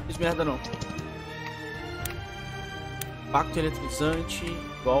 Fiz merda, não. Pacto eletrizante.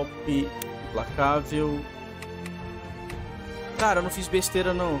 Golpe implacável. Cara, eu não fiz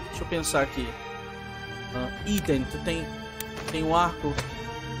besteira, não. Deixa eu pensar aqui. Eden, tu tem um arco.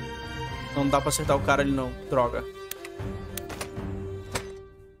 Não dá pra acertar o cara ali, não. Droga.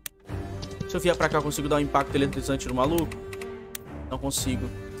 Se eu vier pra cá, eu consigo dar um impacto eletrizante no maluco? Não consigo.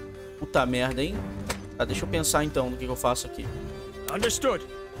 Puta merda, hein? Tá, deixa eu pensar então no que eu faço aqui. Understood.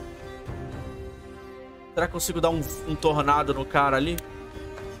 Será que eu consigo dar um tornado no cara ali?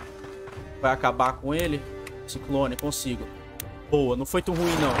 Vai acabar com ele? Ciclone, consigo. Boa, não foi tão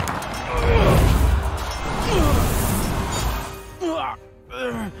ruim, não.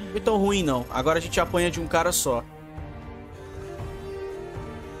 Não foi tão ruim, não. Agora a gente apanha de um cara só.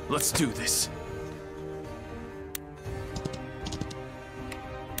 Let's do this.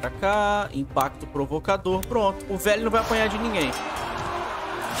 Pra cá, impacto provocador. Pronto, o velho não vai apanhar de ninguém.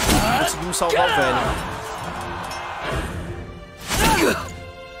 Conseguimos salvar o velho.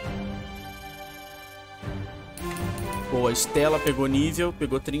 Boa, Stella pegou nível,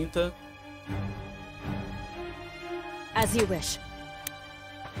 pegou 30. As you wish.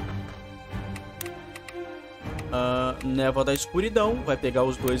 Névoa da escuridão, vai pegar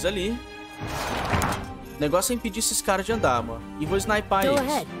os dois ali. O negócio é impedir esses caras de andar, mano. E vou snipar Go eles.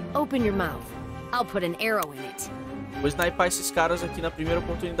 ahead, open your mouth. I'll put an arrow in it. Vou snipar esses caras aqui na primeira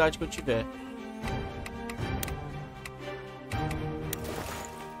oportunidade que eu tiver.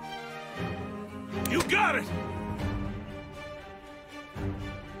 You got it!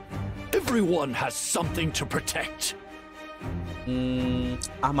 Everyone has something to protect.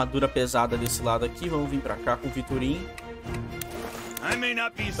 Armadura pesada desse lado aqui. Vamos vir pra cá com o Vitorin. I may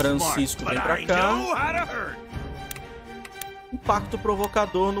not be Francisco smart, vem but pra I cá. know how to hurt. Impacto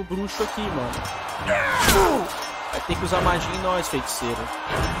provocador no bruxo aqui, mano. Vai ter que usar magia em nós, feiticeiro.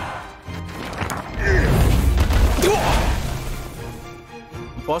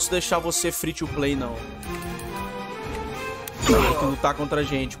 Não posso deixar você free to play, não. Tem que lutar contra a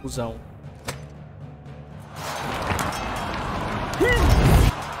gente, cuzão.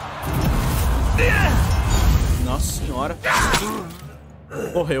 Nossa senhora.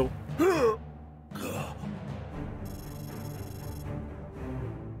 Morreu.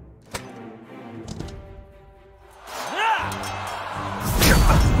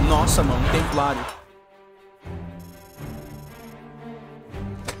 Nossa, mano, um templário.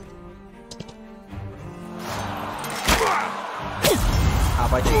 Ah,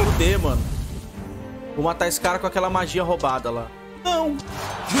 vai te fuder, mano. Vou matar esse cara com aquela magia roubada lá. Não!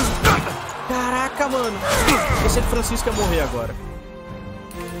 Caraca, mano. Eu sei que o Francisco ia morrer agora.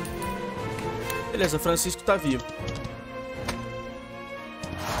 Beleza, Francisco tá vivo.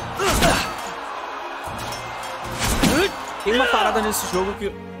 Tem uma parada nesse jogo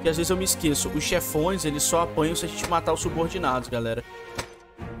que às vezes eu me esqueço. Os chefões, eles só apanham se a gente matar os subordinados, galera.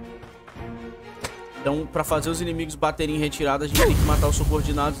 Então, pra fazer os inimigos baterem em retirada, a gente tem que matar os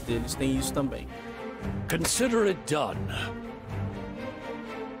subordinados deles. Tem isso também. Consider it done.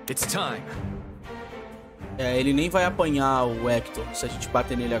 It's time. É, ele nem vai apanhar o Hector se a gente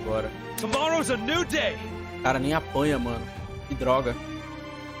bater nele agora. Tomorrow's a new day. Cara, nem apanha, mano. Que droga.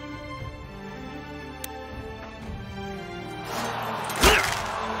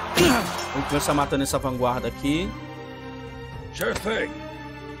 Vamos começar matando essa vanguarda aqui. Sure thing.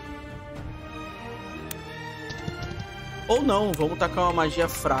 Ou não, vamos tacar uma magia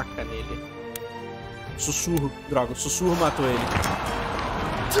fraca nele. Sussurro, droga, o sussurro matou ele.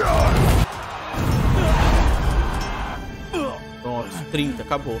 Pronto, 30,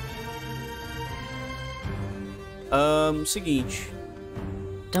 acabou. Seguinte.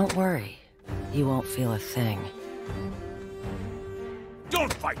 Don't worry. You won't feel a thing.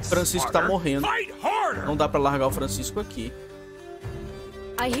 Don't fight Francisco tá smarter. morrendo. Fight harder. Não dá pra largar o Francisco aqui.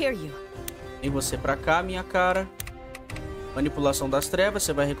 I hear you. Vem você pra cá, minha cara. Manipulação das trevas,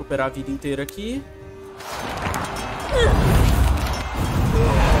 você vai recuperar a vida inteira aqui.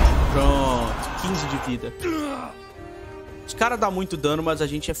 Pronto, 15 de vida. Os caras dão muito dano, mas a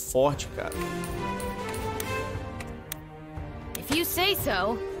gente é forte, cara. If you say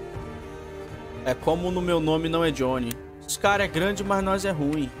so. É como no meu nome não é Johnny. Os caras é grande, mas nós é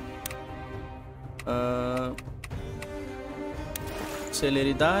ruim.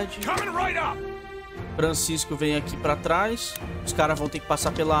 Celeridade. Coming right up. Francisco vem aqui pra trás. Os caras vão ter que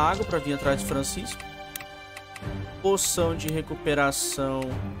passar pela água pra vir atrás de Francisco. Poção de recuperação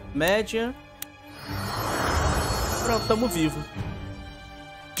média. Pronto, tamo vivo.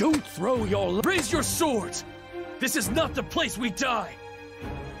 Don't throw your... Raise your swords! This is not the place we die!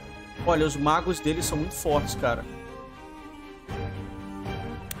 Olha, os magos deles são muito fortes, cara.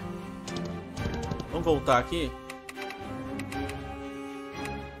 Vamos voltar aqui.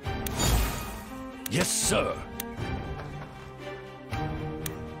 Yes, sir.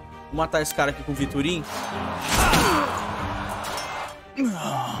 Vou matar esse cara aqui com o Vitorin.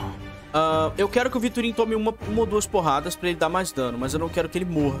 Eu quero que o Vitorin tome uma ou duas porradas pra ele dar mais dano, mas eu não quero que ele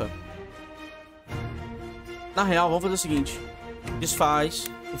morra. Na real, vamos fazer o seguinte. Desfaz.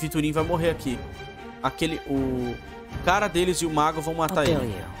 O Vitorin vai morrer aqui. O cara deles e o mago vão matar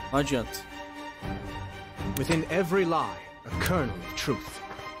ele. Não adianta. Within every lie, a kernel of truth.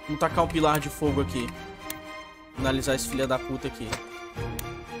 Vamos tacar um pilar de fogo aqui. Finalizar esse filho da puta aqui.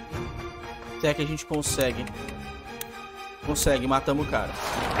 Até que a gente consegue. Consegue, matamos o cara.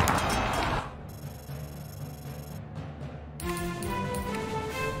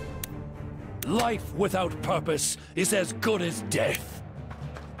 Life without purpose is as good as death.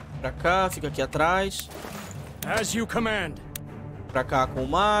 Pra cá, fica aqui atrás. As you command. Pra cá com o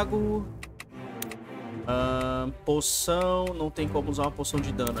mago. Poção. Não tem como usar uma poção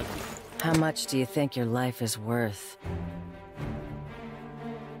de dano aqui. How much do you think your life is worth?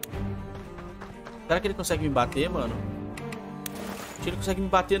 Será que ele consegue me bater, mano? Acho que ele não consegue me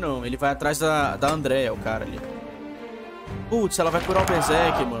bater, não. Ele vai atrás da Andrea, o cara ali. Putz, ela vai curar o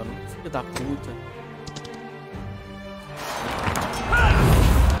Berserk, mano. Filho da puta.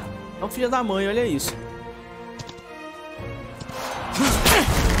 É um filho da mãe, olha isso.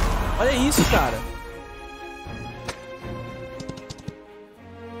 Olha isso, cara.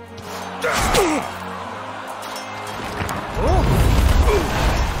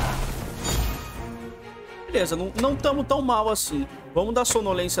 Beleza, não estamos tão mal assim. Vamos dar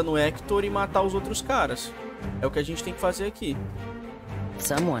sonolência no Hector e matar os outros caras. É o que a gente tem que fazer aqui.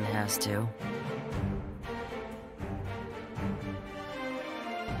 Someone has to.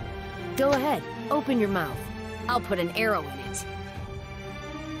 Go ahead, open your mouth. I'll put an arrow in it.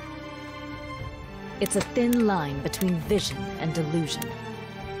 It's a thin line between vision and delusion.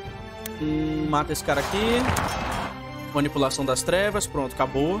 Mata esse cara aqui. Manipulação das trevas. Pronto,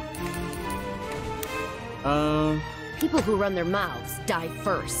 acabou. People who run their mouths die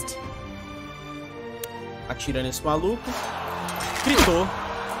first. Atira nesse maluco. Gritou.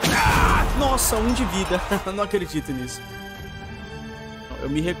 Nossa, 1 de vida. Não acredito nisso. Eu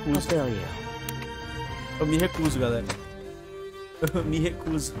me recuso. Eu me recuso, galera. Eu me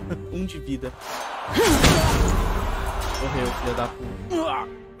recuso. 1 de vida. Morreu, filha da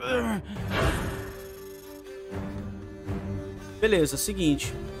puta. Beleza,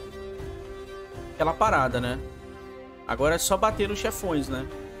 seguinte. Aquela parada, né? Agora é só bater nos chefões, né?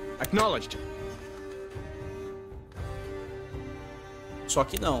 Acknowledged. Só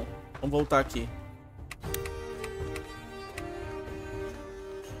que não. Vamos voltar aqui.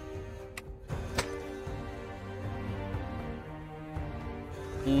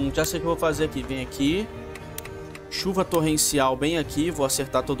 Já sei o que eu vou fazer aqui. Vem aqui. Chuva torrencial bem aqui. Vou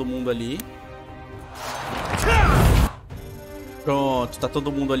acertar todo mundo ali. Pronto. Tá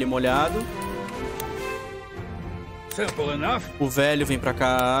todo mundo ali molhado. O velho vem pra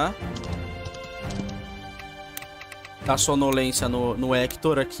cá. Dá sonolência no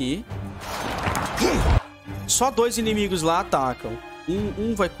Hector aqui. Só 2 inimigos lá atacam.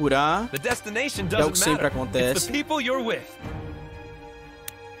 Um vai curar. É o que sempre acontece.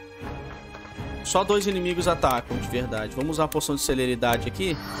 Só 2 inimigos atacam, de verdade. Vamos usar a poção de celeridade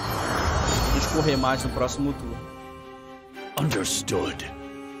aqui. Pra gente correr mais no próximo turno. Understood.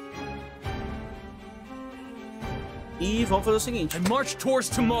 E vamos fazer o seguinte. March towards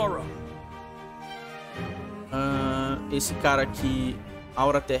tomorrow. Esse cara aqui,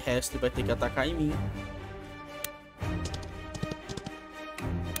 aura terrestre, vai ter que atacar em mim.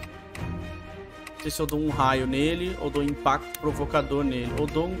 Não sei se eu dou um raio nele, ou dou um impacto provocador nele, ou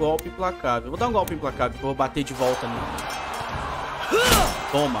dou um golpe implacável. Vou dar um golpe implacável, que eu vou bater de volta nele.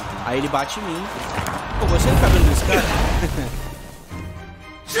 Toma. Aí ele bate em mim. Pô, gostei do cabelo desse cara.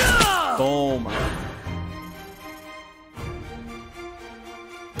 Toma.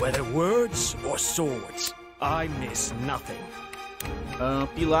 Whether words or swords, I miss nothing.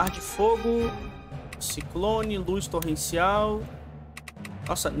 Pilar de fogo, ciclone, luz torrencial.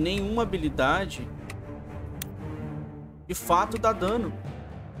 Nossa, nenhuma habilidade de fato dá dano.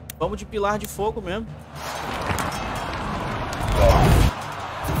 Vamos de pilar de fogo mesmo.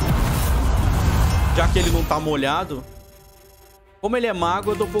 Já que ele não tá molhado. Como ele é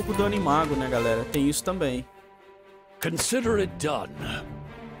mago, eu dou pouco dano em mago, né, galera? Tem isso também. Consider it done.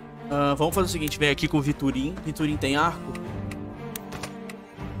 Vamos fazer o seguinte, vem aqui com o Viturin. Viturin tem arco.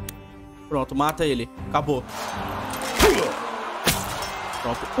 Pronto, mata ele. Acabou.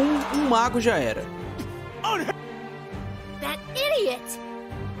 Pronto, um mago já era. That idiot!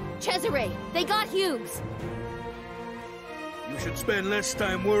 Cesare, they got Hughes. You should spend less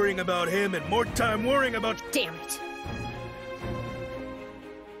time worrying about him and more time worrying about... Damn it.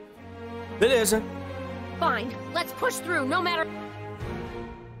 Beleza. Fine, let's push through, no matter...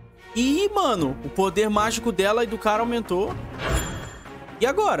 Ih, mano, o poder mágico dela e do cara aumentou. E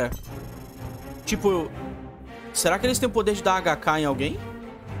agora? Tipo, será que eles têm o poder de dar HK em alguém?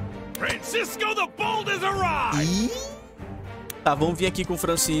 Francisco the Bold has arrived! Tá, vamos vir aqui com o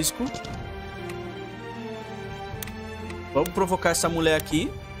Francisco. Vamos provocar essa mulher aqui.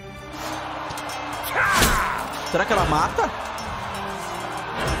 Será que ela mata?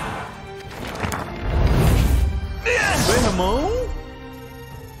 Meu irmão?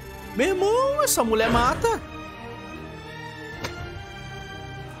 Meu irmão, essa mulher mata.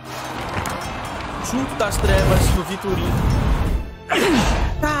 Junto das trevas do Viturin.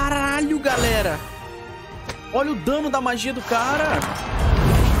 Caralho, galera. Olha o dano da magia do cara.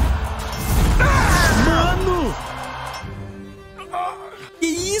 Mano! Que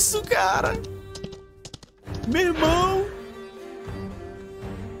isso, cara? Meu irmão!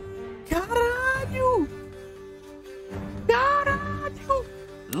 Caralho! Caralho!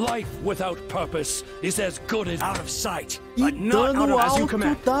 Life without purpose is as good as out of sight, Que but not out dano of as you alto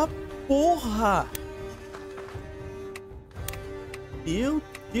command. da porra! Meu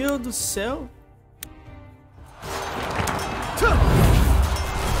Deus do céu!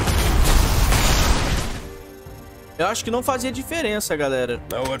 Eu acho que não fazia diferença, galera.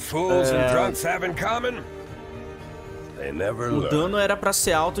 Know what fools and drunks have in common? They never O learn. dano era pra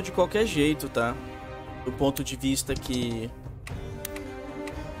ser alto de qualquer jeito, tá? Do ponto de vista que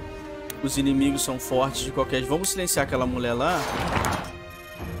os inimigos são fortes de qualquer jeito. Vamos silenciar aquela mulher lá.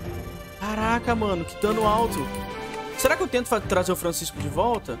 Caraca, mano, que dano alto. Será que eu tento trazer o Francisco de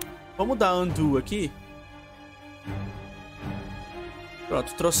volta? Vamos dar undo aqui.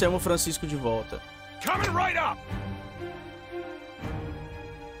 Pronto, trouxemos o Francisco de volta. Coming right up.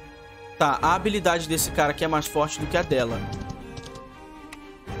 Tá, a habilidade desse cara aqui é mais forte do que a dela.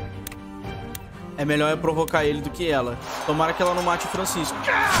 É melhor eu provocar ele do que ela. Tomara que ela não mate o Francisco.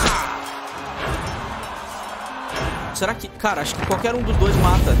 Será que... Cara, acho que qualquer um dos dois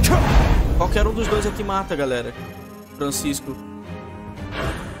mata. Qualquer um dos dois aqui mata, galera. Francisco.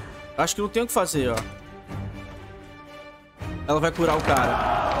 Acho que não tem o que fazer, ó. Ela vai curar o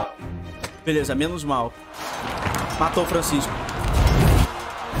cara. Beleza, menos mal. Matou o Francisco.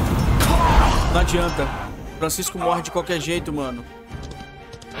 Não adianta. Francisco morre de qualquer jeito, mano.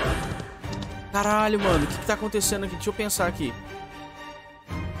 Caralho, mano. O que tá acontecendo aqui? Deixa eu pensar aqui.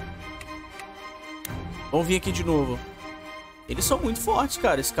 Vamos vir aqui de novo. Eles são muito fortes,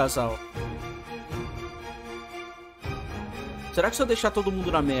 cara, esse casal. Será que se eu deixar todo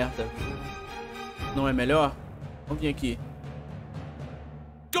mundo na merda não é melhor? Vamos vir aqui.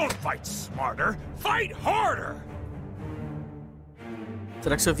 Don't fight smarter, fight harder.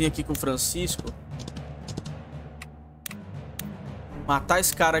 Será que se eu vim aqui com o Francisco, matar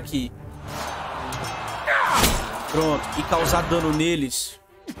esse cara aqui, pronto, e causar dano neles,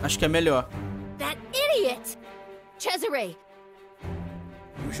 acho que é melhor. That idiot! Cesare!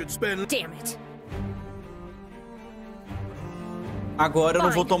 You should spend... Damn it! Agora eu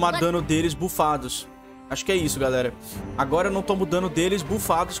não vou tomar dano deles bufados. Acho que é isso, galera. Agora eu não tomo dano deles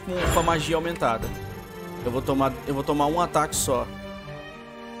bufados com a magia aumentada. Eu vou tomar um ataque só.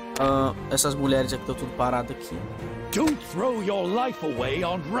 Essas mulheres aqui estão tudo parado aqui. Don't throw your life away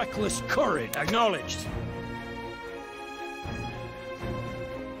on reckless courage. Acknowledged.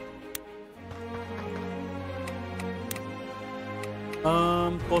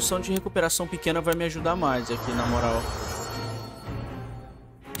 Poção de recuperação pequena vai me ajudar mais aqui, na moral.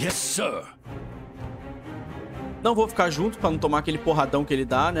 Yes, sir. Não vou ficar junto pra não tomar aquele porradão que ele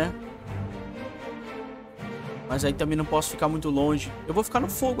dá, né? Mas aí também não posso ficar muito longe. Eu vou ficar no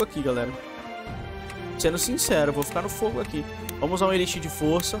fogo aqui, galera. Sendo sincero, eu vou ficar no fogo aqui. Vamos usar um elixir de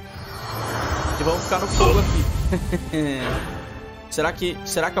força. E vamos ficar no fogo aqui. Será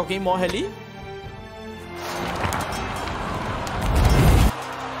que alguém morre ali?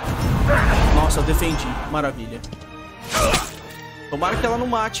 Nossa, eu defendi. Maravilha. Tomara que ela não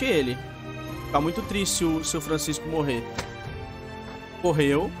mate ele. Fica muito triste se o Francisco morrer.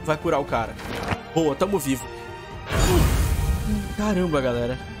 Correu, vai curar o cara. Boa, tamo vivo. Caramba,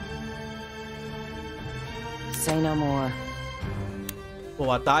 galera. Say no more.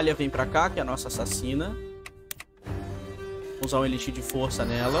 Bom, a Dália vem pra cá, que é a nossa assassina. Vou usar um elixir de força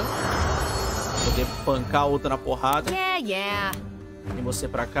nela. Poder pancar a outra na porrada. Yeah. Tem você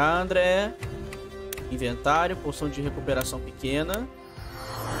pra cá, André. Inventário, poção de recuperação pequena.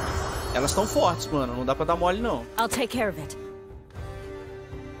 Elas estão fortes, mano. Não dá pra dar mole, não. I'll take care of it.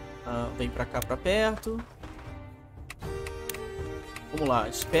 Vem pra cá, pra perto. Vamos lá,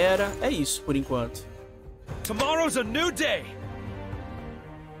 espera. É isso, por enquanto. Tomorrow's a new day.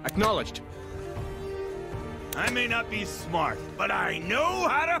 Acknowledged. I may not be smart, but I know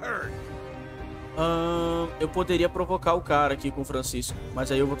how to hurt. Eu poderia provocar o cara aqui com o Francisco, mas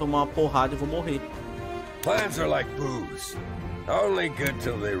aí eu vou tomar uma porrada e vou morrer. Plans are like booze. Only good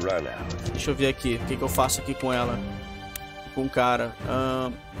till they run out. Deixa eu ver aqui, o que eu faço aqui com ela. Com o cara.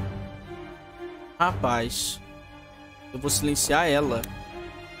 Rapaz. Eu vou silenciar ela.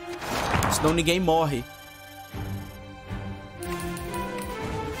 Senão ninguém morre.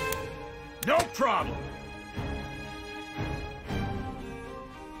 No problem.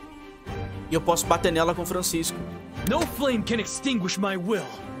 E eu posso bater nela com o Francisco. No flame can extinguish my will.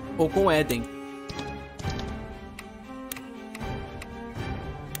 Ou com o Eden.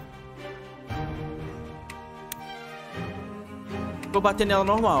 Vou bater nela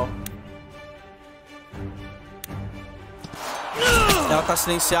normal. Ela tá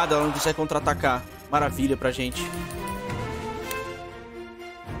silenciada, ela não consegue contra-atacar. Maravilha pra gente.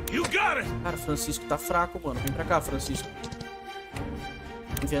 Cara, Francisco tá fraco, mano. Vem pra cá, Francisco.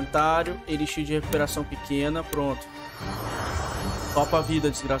 Inventário, elixir de recuperação pequena, pronto. Topa a vida,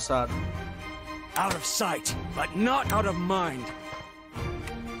 desgraçado. Out of sight, but not out of mind.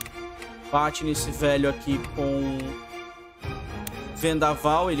 Bate nesse velho aqui com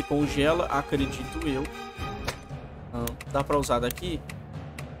vendaval, ele congela, acredito eu. Não, dá pra usar daqui?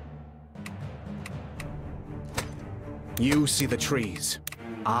 You see the trees.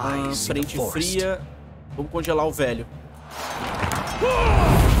 I see the frente forest. fria. Vamos congelar o velho.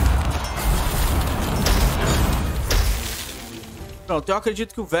 Pronto, eu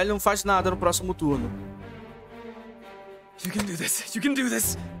acredito que o velho não faz nada no próximo turno. You can do this. You can do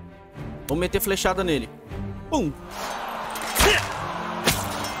this. Vamos meter flechada nele. Pum.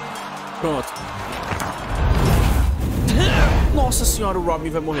 Pronto. Nossa senhora, o Robin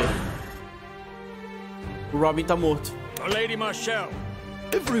vai morrer. O Robin tá morto. Lady Marshall,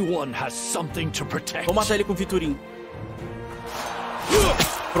 everyone has something to protect. Vamos matar ele com Viturin.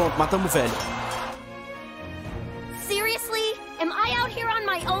 Pronto, matamos o velho. Seriously? Am I out here on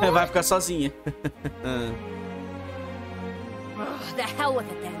my own? Vai ficar sozinha. Ugh, the hell with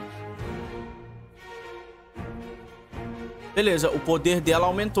it then. Beleza, o poder dela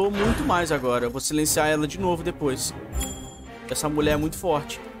aumentou muito mais agora. Eu vou silenciar ela de novo depois. Essa mulher é muito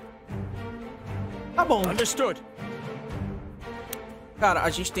forte. Tá bom. Understood. Cara, a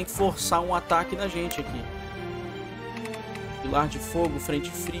gente tem que forçar um ataque na gente aqui. Pilar de fogo, frente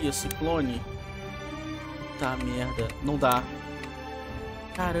fria, ciclone. Tá, merda. Não dá.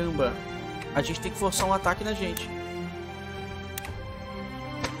 Caramba. A gente tem que forçar um ataque na gente.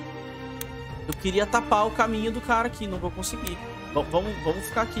 Eu queria tapar o caminho do cara aqui, não vou conseguir. Vamos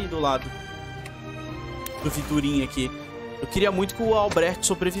ficar aqui do lado do Viturin aqui. Eu queria muito que o Albrecht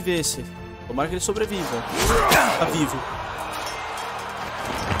sobrevivesse. Tomara que ele sobreviva. Tá vivo.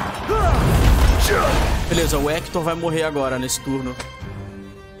 Beleza, o Hector vai morrer agora nesse turno.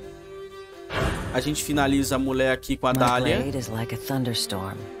 A gente finaliza a mulher aqui com a Dália.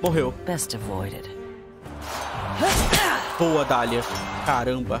 Morreu. Boa, Dália.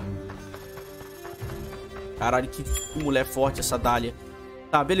 Caramba. Caralho, que mulher forte essa Dália.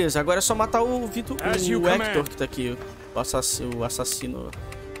 Tá, beleza. Agora é só matar o Hector que tá aqui. O assassino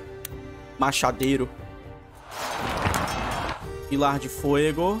machadeiro. Pilar de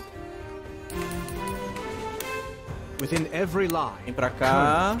fogo. Within every lie, vem pra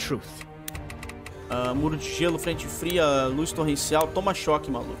cá. Truth. Muro de gelo, frente fria, luz torrencial. Toma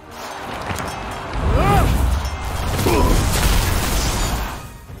choque, maluco.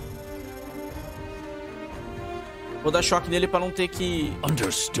 Vou dar choque nele pra não ter que...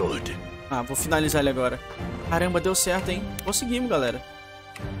 Understood. Ah, vou finalizar ele agora. Caramba, deu certo, hein? Conseguimos, galera.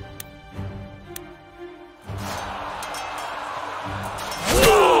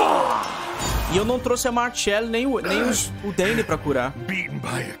 E eu não trouxe a Marcelle nem o Dane pra curar. Beaten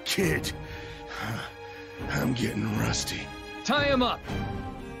by a kid. I'm getting rusty. Tie him up.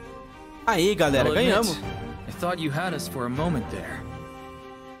 Aí, galera, ganhamos. I thought you had us for a moment there.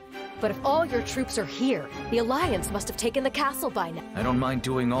 But if all your troops are here, the Alliance must have taken the castle by now. I don't mind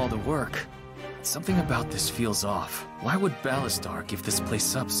doing all the work. Something about this feels off. Why would Ballastar give this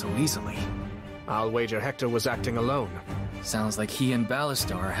place up so easily? I'll wager Hector was acting alone. Sounds like he and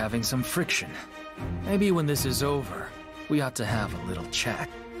Ballastar are having some friction. Maybe when this is over, we ought to have a little chat.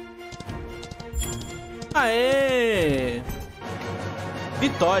 Aê!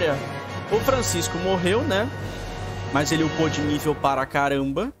 Vitória! O Francisco morreu, né? Mas ele upou de nível para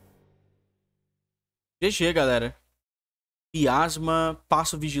caramba. GG, galera. Miasma,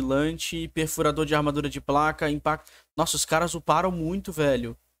 passo vigilante, perfurador de armadura de placa, impacto... Nossa, os caras uparam muito,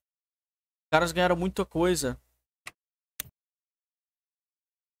 velho. Os caras ganharam muita coisa.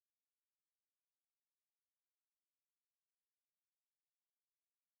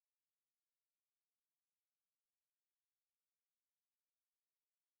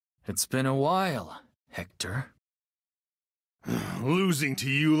 It's been a while, Hector. Losing to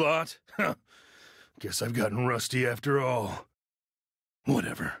you lot? Guess I've gotten rusty after all.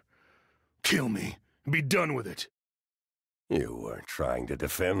 Whatever. Kill me. Be done with it. You weren't trying to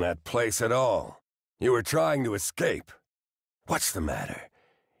defend that place at all. You were trying to escape. What's the matter?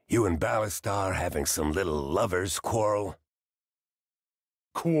 You and Ballastar having some little lovers' quarrel?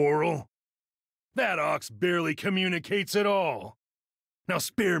 Quarrel? That ox barely communicates at all. Now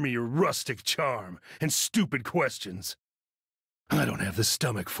spare me your rustic charm and stupid questions. I don't have the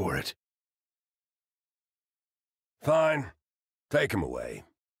stomach for it. Fine. Take him away.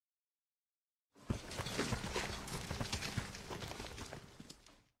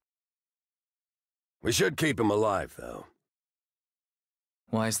 We should keep him alive, though.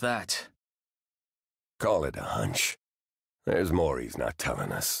 Why's that? Call it a hunch. There's more he's not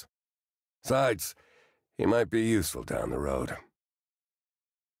telling us. Besides, he might be useful down the road.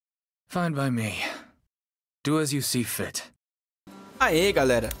 Fine by me. Do as you see fit. Aê,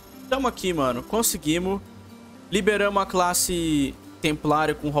 galera. Tamo aqui, mano. Conseguimos. Liberamos a classe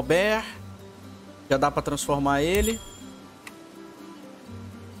Templário com o Robert. Já dá pra transformar ele.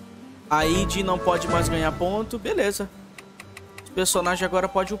 A Id não pode mais ganhar ponto. Beleza. Esse personagem agora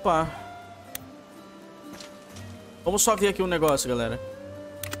pode upar. Vamos só ver aqui um negócio, galera.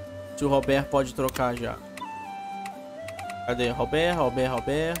 Se o Robert pode trocar já. Cadê? Robert.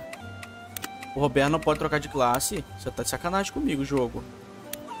 O Robert não pode trocar de classe. Você tá de sacanagem comigo, jogo.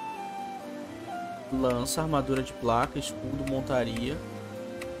 Lança, armadura de placa, escudo, montaria.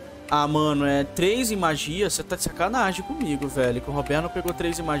 Ah, mano, é 3 em magia. Você tá de sacanagem comigo, velho. Que o Robert não pegou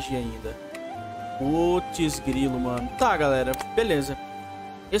 3 em magia ainda. Putz, grilo, mano. Tá, galera. Beleza.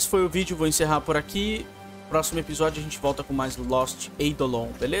 Esse foi o vídeo. Vou encerrar por aqui. Próximo episódio a gente volta com mais Lost Eidolon.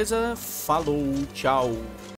 Beleza? Falou, tchau.